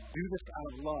out of love. Do this out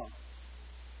of love.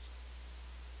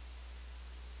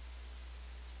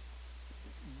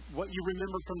 What you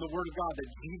remember from the Word of God, that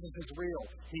Jesus is real.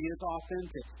 He is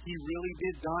authentic. He really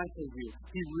did die for you.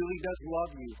 He really does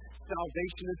love you.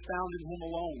 Salvation is found in Him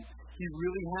alone. He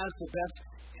really has the best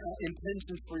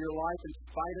intentions for your life in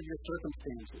spite of your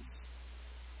circumstances.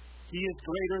 He is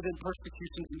greater than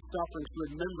persecutions and sufferings.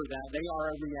 Remember that. They are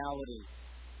a reality.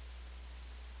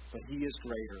 But He is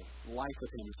greater. Life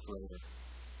with Him is greater.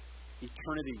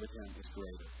 Eternity with Him is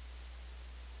greater.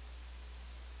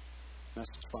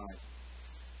 Message 5.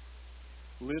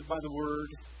 Live by the Word.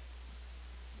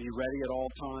 Be ready at all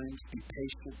times. Be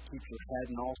patient. Keep your head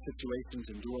in all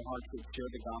situations. Endure hardship.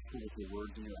 Share the gospel with your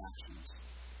words and your actions.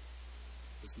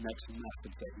 This next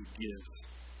message that he gives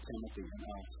Timothy and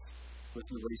us.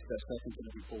 Listen to what he says, 2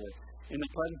 Timothy 4. In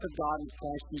the presence of God and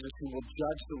Christ Jesus, who will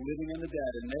judge the living and the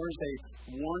dead. And there is a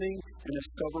warning and a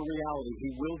sober reality.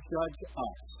 He will judge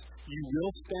us. You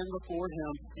will stand before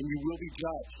Him and you will be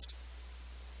judged.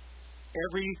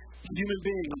 Every human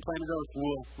being on planet Earth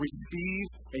will receive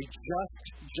a just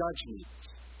judgment.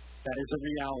 That is a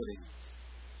reality.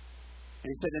 And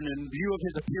he said, and in view of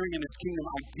His appearing in His kingdom,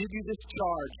 I give you this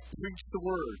charge, preach the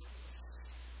Word.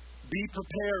 Be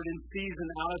prepared in season,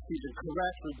 out of season,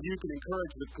 correct, rebuke, and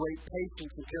encourage with great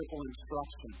patience and careful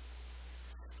instruction.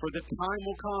 For the time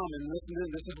will come, and listen to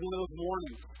this is one of those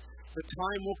warnings. The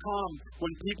time will come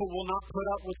when people will not put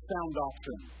up with sound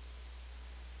doctrine.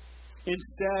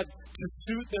 Instead, to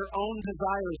suit their own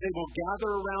desires, they will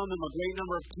gather around them a great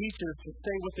number of teachers to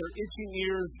say what their itching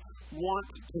ears want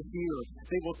to hear.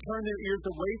 They will turn their ears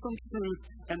away from truth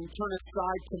and turn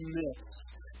aside to myths.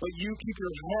 But you keep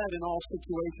your head in all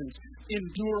situations.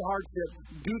 Endure hardship.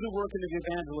 Do the work of the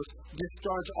evangelist.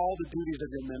 Discharge all the duties of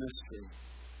your ministry.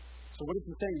 So what is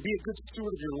he saying? Be a good steward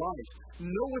of your life.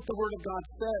 Know what the Word of God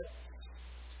says.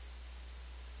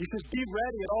 He says, be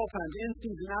ready at all times, in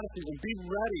season, out of season. Be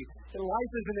ready.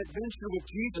 Life is an adventure with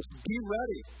Jesus. Be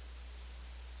ready.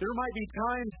 There might be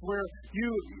times where you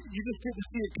just didn't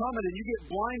see it coming and you get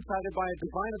blindsided by a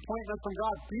divine appointment from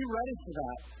God. Be ready for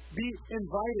that. Be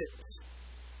invited.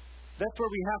 That's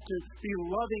where we have to be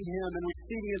loving Him and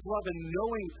receiving His love and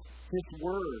knowing His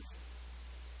Word.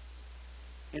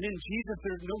 And in Jesus,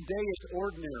 there's no day is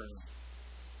ordinary.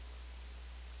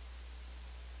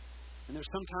 And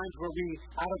there's some times where we,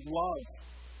 out of love,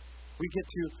 we get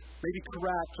to maybe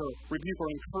correct or rebuke or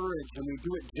encourage, and we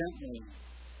do it gently,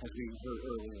 as we heard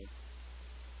earlier.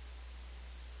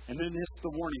 And then it's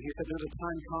the warning. He said there's a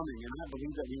time coming, and I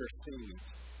believe that we are seeing it.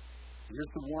 And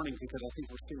here's the warning, because I think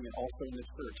we're seeing it also in the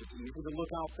church. It's easy to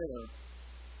look out there,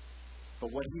 but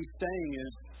what he's saying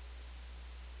is,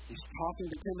 he's talking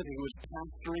to Timothy, who is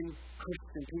pastoring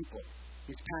Christian people.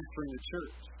 He's pastoring the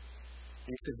church.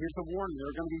 And he said, here's a warning. There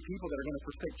are going to be people that are going to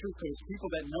forsake truth. So there's people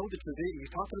that know the truth. He's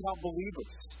talking about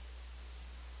believers.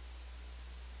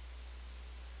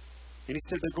 And he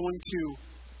said they're going to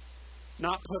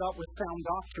not put up with sound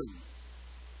doctrine,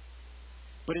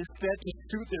 but instead to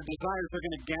suit their desires, they're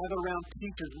going to gather around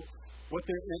teachers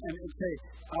and say,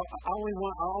 I only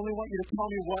want you to tell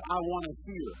me what I want to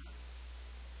hear.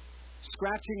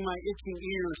 Scratching my itching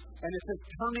ears, and it says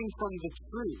turning from the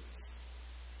truth.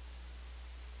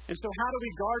 And so how do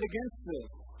we guard against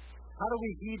this? How do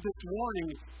we heed this warning?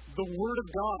 The Word of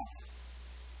God.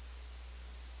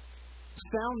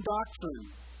 Sound doctrine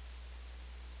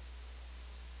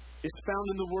is found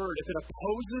in the Word. If it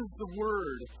opposes the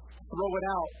Word, throw it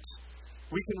out.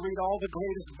 We can read all the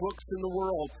greatest books in the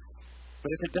world,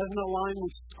 but if it doesn't align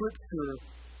with Scripture,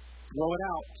 throw it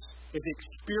out. If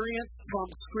experience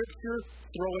trumps Scripture,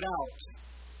 throw it out.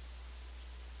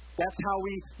 That's how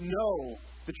we know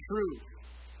the truth.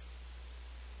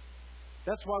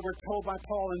 That's why we're told by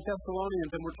Paul in Thessalonians,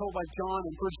 and we're told by John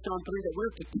in 1 John 3 that we're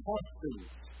to test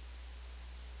things.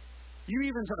 You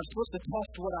even are supposed to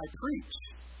test what I preach.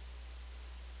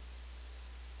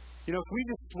 You know, if we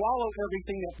just swallow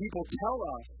everything that people tell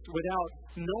us without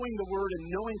knowing the Word and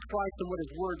knowing Christ and what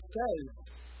His Word says,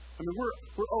 I mean,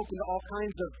 we're open to all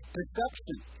kinds of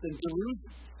deceptions and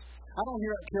delusions. I don't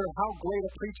care how great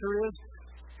a preacher is,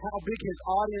 how big his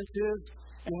audience is,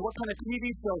 and what kind of TV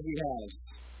show he has.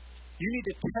 You need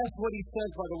to test what he says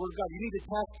by the Word of God. You need to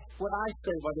test what I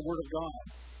say by the Word of God.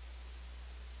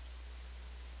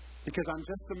 Because I'm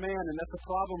just a man, and that's the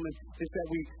problem is that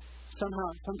we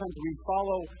sometimes we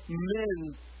follow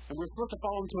men, and we're supposed to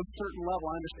follow them to a certain level.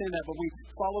 I understand that, but we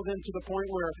follow them to the point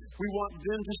where we want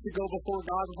them just to go before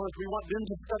God before us. We want them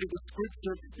to study the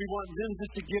Scripture. We want them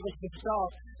just to give us the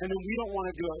stuff, and then we don't want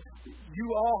to do it. You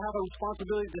all have a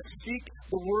responsibility to seek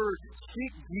the Word,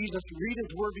 seek Jesus, read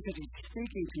His Word because He's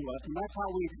speaking to us, and that's how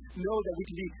we know that we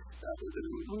can be.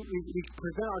 We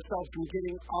prevent ourselves from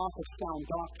getting off of sound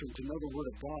doctrine to know the Word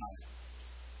of God.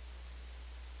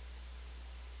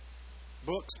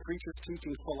 Books, preachers,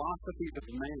 teaching, philosophies of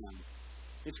man,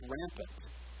 it's rampant.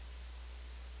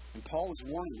 And Paul is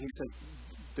warning. He said,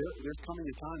 there's coming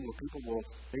a time where people will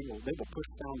push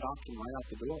sound doctrine right out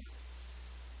the door.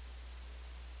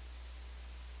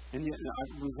 And yet,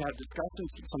 we've had discussions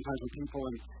sometimes with people,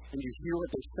 and you hear what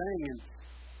they're saying,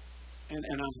 and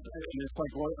it's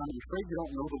like, well, I'm afraid you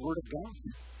don't know the Word of God.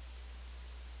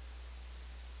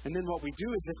 And then what we do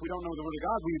is, if we don't know the Word of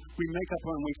God, we make up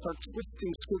and we start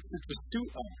twisting Scripture to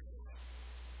suit us.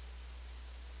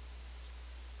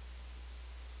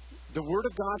 The Word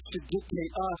of God should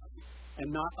dictate us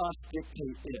and not us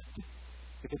dictate it.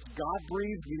 If it's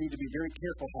God-breathed, we need to be very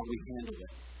careful how we handle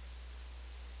it.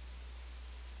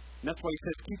 And that's why he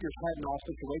says, keep your head in all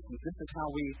situations. This is how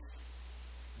we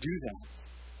do that.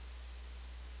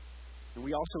 And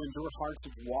we also endure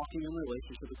hardships walking in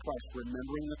relationship with Christ,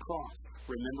 remembering the cross,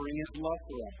 remembering His love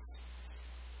for us.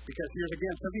 Because here's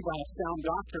again, some people have sound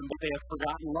doctrine, but they have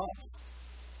forgotten love.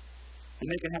 And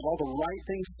they can have all the right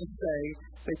things to say,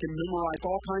 they can memorize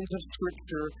all kinds of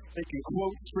Scripture, they can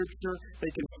quote Scripture,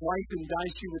 they can slice and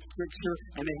dice you with Scripture,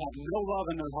 and they have no love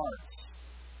in their hearts.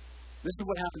 This is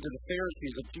what happened to the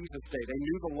Pharisees of Jesus' day. They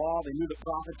knew the law, they knew the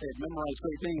prophets, they had memorized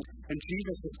great things, and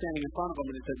Jesus was standing in front of them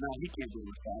and he said, no, he can't be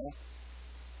Messiah.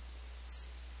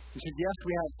 He said, yes,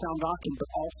 we have sound doctrine,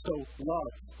 but also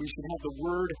love. We should have the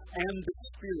Word and the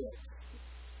Spirit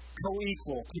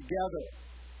co-equal together.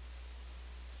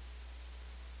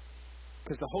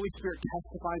 Because the Holy Spirit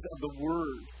testifies of the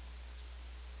Word.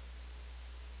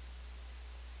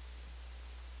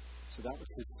 So that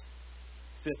was his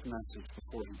fifth message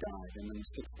before he died. And then the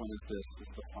sixth one is this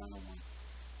is the final one.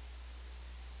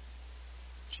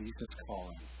 Jesus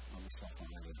calling on the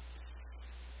self-honored.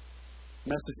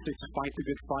 Message 6, fight the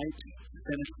good fight,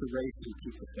 finish the race, and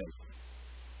keep the faith.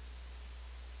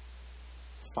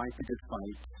 Fight the good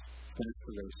fight, finish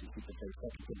the race, and keep the faith.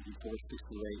 2 Timothy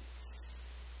 4:6-8.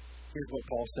 Here's what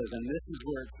Paul says, and this is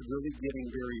where it's really getting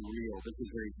very real. This is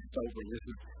very sobering. This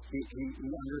is he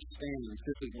understands.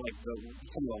 This is like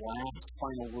some of the last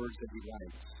final words that he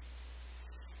writes.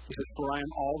 He says, "For I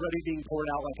am already being poured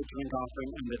out like a drink offering,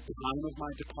 and the time of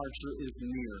my departure is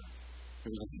near." It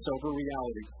was a sober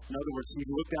reality. In other words, he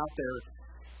looked out there,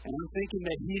 and I'm thinking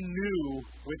that he knew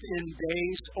within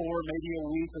days or maybe a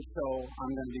week or so, I'm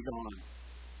going to be gone.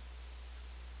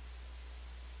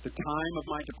 The time of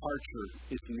my departure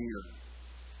is near.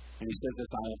 And he says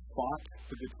this, I have fought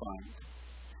the good fight.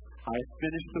 I have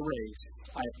finished the race.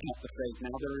 I have kept the faith.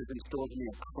 Now there is in store for me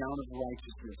a crown of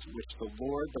righteousness, which the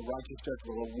Lord, the righteous judge,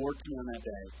 will award to me on that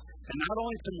day. And not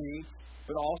only to me,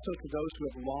 but also to those who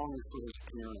have longed for his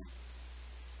appearing.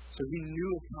 So he knew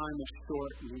his time was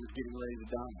short and he was getting ready to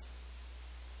die.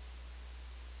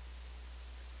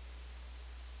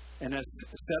 And as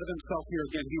said of himself here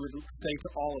again, he would say to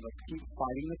all of us, keep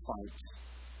fighting the fight.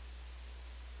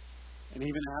 And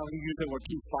even now he used the word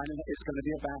keep fighting, it's going to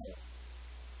be a battle.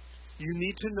 You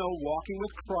need to know walking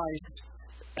with Christ,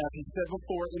 as he said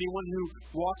before, anyone who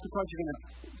walks with Christ, you're going to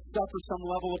suffer some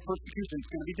level of persecution.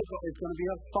 It's going to be difficult. It's going to be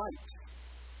a fight.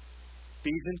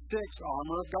 Ephesians 6,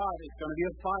 armor of God. It's going to be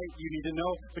a fight. You need to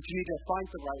know, but you need to fight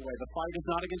the right way. The fight is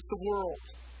not against the world.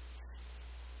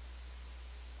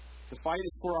 The fight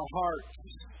is for our hearts.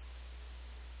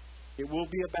 It will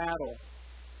be a battle.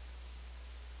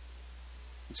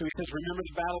 And so he says, remember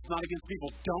the battle is not against people.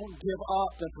 Don't give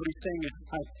up. That's what he's saying.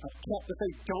 I've kept the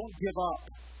faith. Don't give up.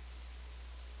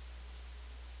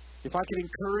 If I can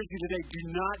encourage you today, do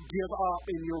not give up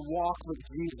in your walk with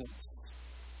Jesus.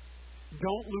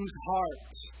 Don't lose heart.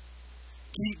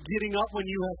 Keep getting up when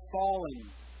you have fallen.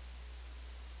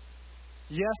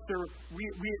 Yes,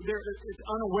 it's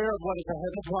unaware of what is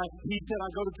ahead. That's why he said, I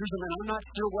go to Jerusalem, and I'm not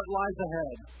sure what lies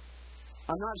ahead.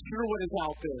 I'm not sure what is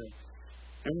out there.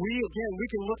 And we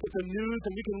can look at the news,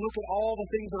 and we can look at all the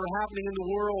things that are happening in the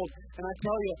world, and I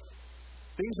tell you,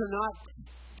 things are not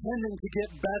tending to get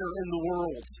better in the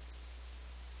world.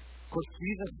 Of course,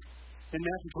 Jesus in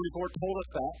Matthew 24 told us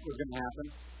that was going to happen.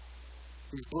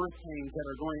 these birth pains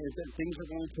that things are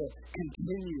going to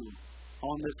continue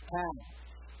on this path.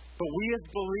 But we as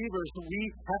believers, we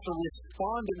have to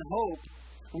respond in hope.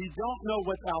 We don't know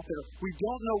what's out there. We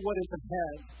don't know what is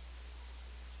ahead.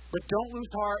 But don't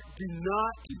lose heart. Do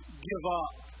not give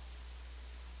up.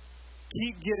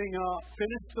 Keep getting up.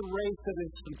 Finish the race that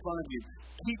is in front of you.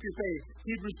 Keep your faith.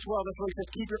 Hebrews 12, that's what it says.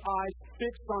 Keep your eyes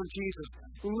fixed on Jesus.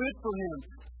 Live for Him.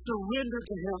 Surrender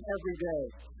to Him every day.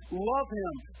 Love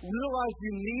Him. Realize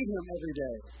you need Him every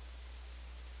day.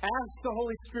 Ask the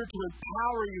Holy Spirit to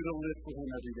empower you to live for Him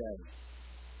every day.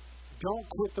 Don't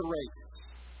quit the race.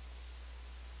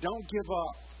 Don't give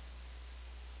up.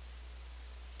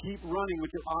 Keep running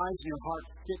with your eyes and your heart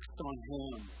fixed on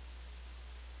Him.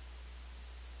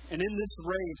 And in this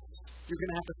race, you're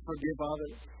going to have to forgive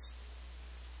others.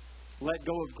 Let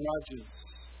go of grudges.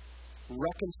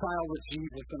 Reconcile with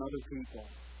Jesus and other people.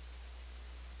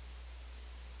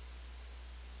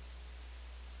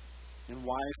 And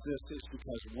why is this? It's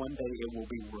because one day it will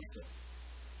be worth it.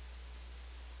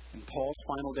 In Paul's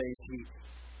final days,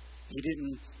 he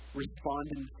didn't respond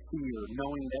in fear,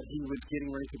 knowing that he was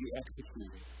getting ready to be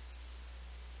executed.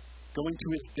 Going to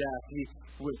his death, he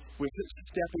was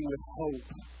stepping with hope.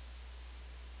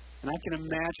 And I can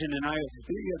imagine, and I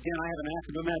have an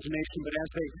active imagination, but as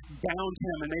they bound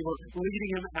him and they were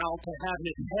leading him out to have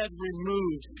his head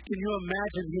removed, can you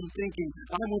imagine him thinking,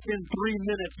 I'm within 3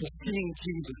 minutes of seeing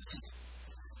Jesus.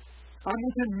 I'm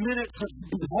within minutes of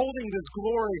beholding this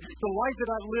glory. The life that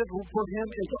I've lived for Him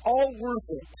is all worth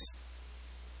it.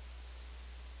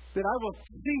 That I will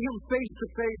see Him face to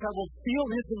face, I will feel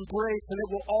His embrace, and it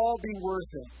will all be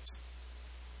worth it.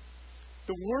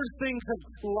 The worst things of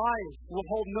life will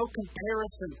hold no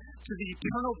comparison to the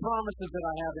eternal promises that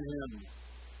I have in Him.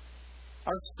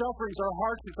 Our sufferings, our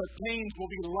hardships, our pains will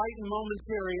be light and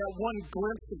momentary at one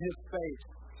glimpse of His face.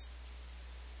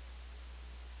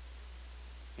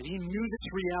 And He knew this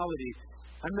reality.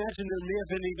 I imagine there may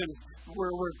have been even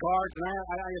where guards, and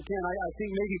I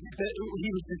think maybe that he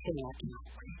was just saying,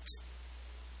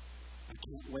 I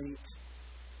can't wait.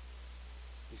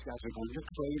 These guys are going, you're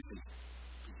crazy.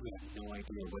 You have no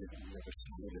idea what is on the other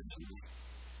side of it.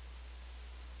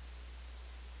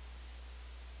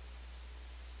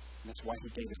 And that's why He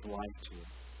gave His life to it.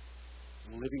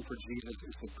 Living for Jesus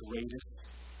is the greatest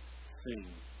thing.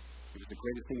 It was the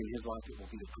greatest thing in His life. It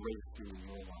will be the greatest thing in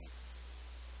your life.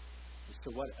 And so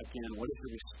what is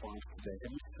your response today? Have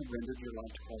you surrendered your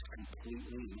life to Christ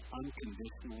completely and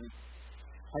unconditionally?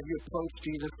 Have you approached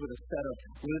Jesus with a set of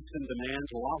lists and demands?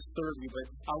 Well, I'll serve you, but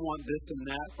I want this and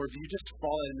that. Or do you just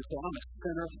fall in and say, I'm a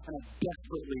sinner and I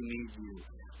desperately need you.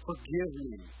 Forgive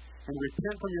me. And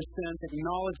repent from your sins.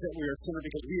 Acknowledge that we are sinners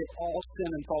because we have all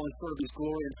sinned and fallen short of His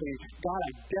glory. And say, God,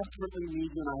 I desperately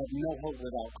need you and I have no hope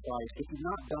without Christ. If you've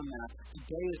not done that,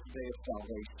 today is the day of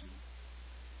salvation.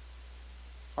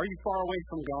 Are you far away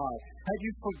from God? Have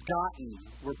you forgotten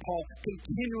where Paul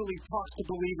continually talks to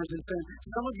believers and says,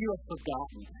 some of you have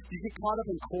forgotten. You get caught up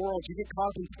in quarrels. You get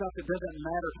caught up in stuff that doesn't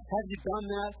matter. Have you done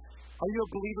that? Are you a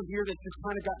believer here that's just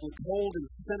kind of gotten cold and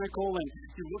cynical and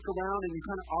you look around and you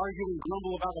kind of argue and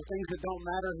grumble about the things that don't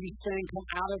matter? He's saying, come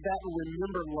out of that and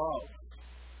remember love.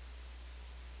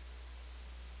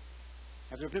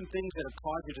 Have there been things that have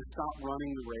caused you to stop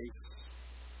running the race?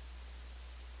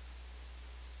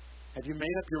 Have you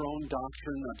made up your own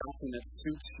doctrine, a doctrine that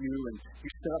suits you, and you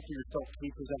set up for yourself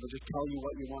teachers that will just tell you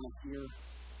what you want to hear?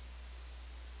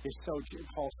 If so,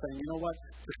 Paul's saying, you know what?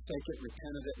 Forsake it,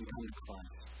 repent of it, and come to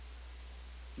Christ.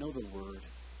 Know the Word.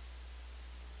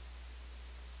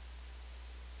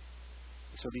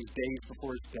 So these days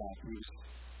before His death, He was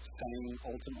saying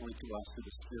ultimately to us through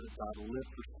the Spirit of God, live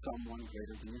for someone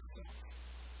greater than yourself.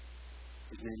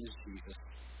 His name is Jesus.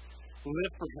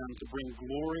 Live for Him to bring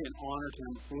glory and honor to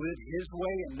Him. Live His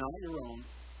way and not your own.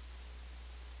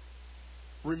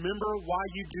 Remember why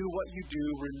you do what you do.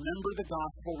 Remember the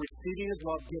gospel, receiving His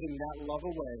love, giving that love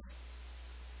away.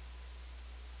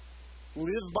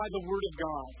 Live by the Word of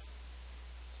God.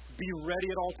 Be ready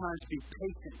at all times. Be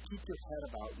patient. Keep your head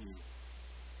about you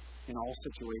in all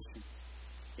situations.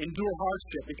 Endure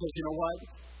hardship because you know what?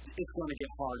 It's going to get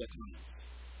hard at times.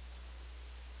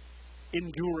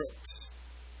 Endure it.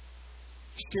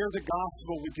 Share the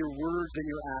gospel with your words and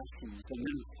your actions, and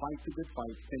then fight the good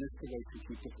fight, finish the race, and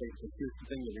keep the faith. Because here's the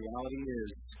thing, the reality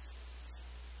is,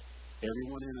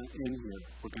 everyone in here,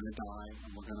 we're going to die, and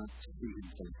we're going to see Him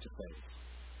face to face.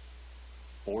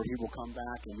 Or He will come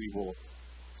back, and we will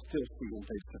still see Him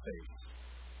face to face.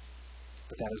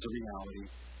 But that is a reality.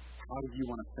 How do you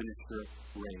want to finish your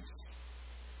race?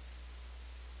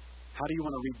 How do you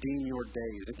want to redeem your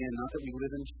days? Again, not that we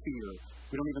live in fear.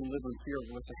 We don't even live in fear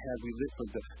of what's ahead. We live for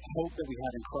the hope that we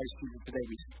have in Christ Jesus today.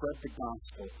 We spread the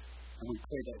gospel, and we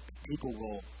pray that people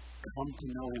will come to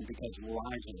know him because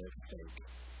lives are at stake.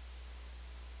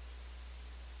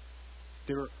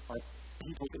 There are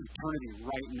people's eternity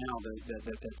right now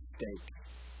that's at stake.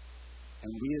 And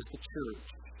we as the church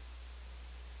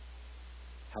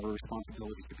have a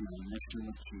responsibility to be on a mission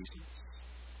with Jesus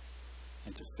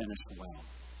and to finish well.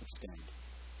 Let's stand.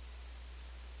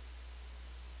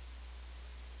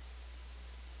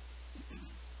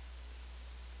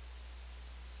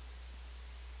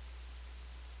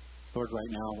 Lord,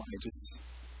 right now, I just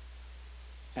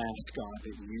ask, God,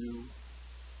 that you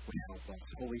would help us.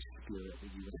 Holy Spirit,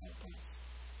 that you would help us.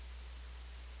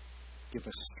 Give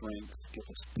us strength. Give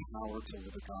us power to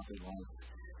live a godly life.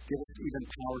 Give us even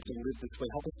power to live this way.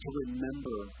 Help us to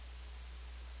remember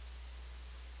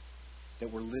that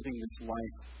we're living this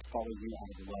life to follow you out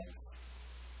of love.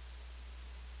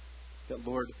 That,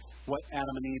 Lord, what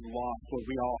Adam and Eve lost, Lord,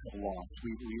 we all have lost.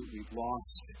 We've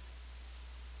lost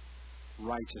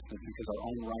righteousness because our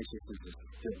own righteousness is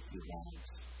filthy lives.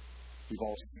 We've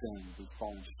all sinned. We've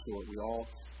fallen short. We all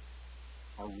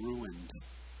are ruined.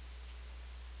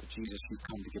 But Jesus, you've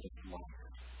come to give us life.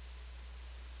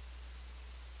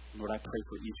 Lord, I pray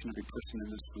for each and every person in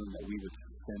this room that we would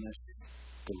finish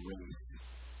the race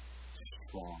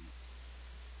strong.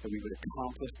 That we would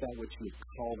accomplish that which you have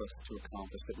called us to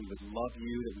accomplish. That we would love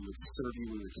you, that we would serve you,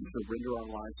 we would surrender our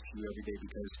lives to you every day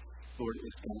because, Lord,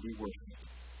 it's going to be worth it.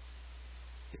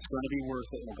 It's going to be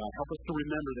worth it, oh God. Help us to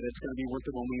remember that it's going to be worth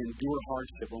it when we endure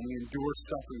hardship, when we endure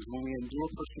sufferings, when we endure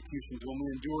persecutions, when we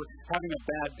endure having a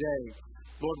bad day.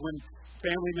 Lord, when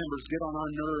family members get on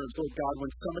our nerves, oh God,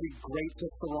 when somebody grates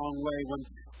us the wrong way, when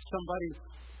somebody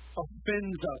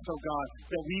offends us, oh God,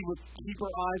 that we would keep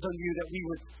our eyes on you, that we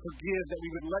would forgive, that we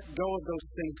would let go of those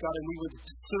things, God, and we would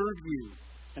serve you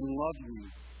and love you.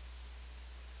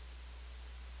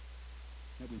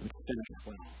 That we would finish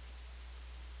well.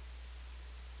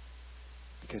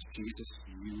 Because, Jesus,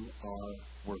 you are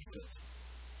worth it.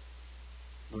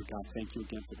 Lord God, thank you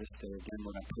again for this day. Again,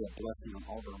 Lord, I pray a blessing on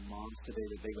all of our moms today,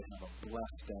 that they would have a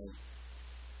blessed day.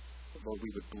 That, Lord,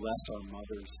 we would bless our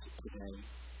mothers today.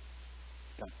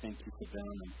 God, thank you for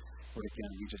them. And, Lord,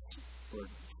 again, we just, Lord,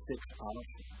 fix our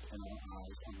heart and our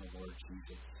eyes on the Lord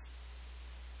Jesus.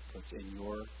 For it's in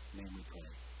your name we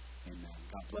pray. Amen.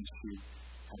 God bless you.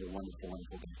 Have a wonderful,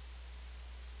 wonderful day.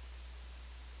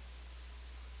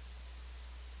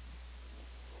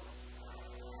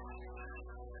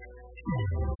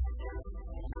 Thank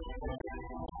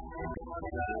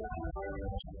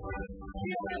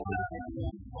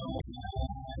you.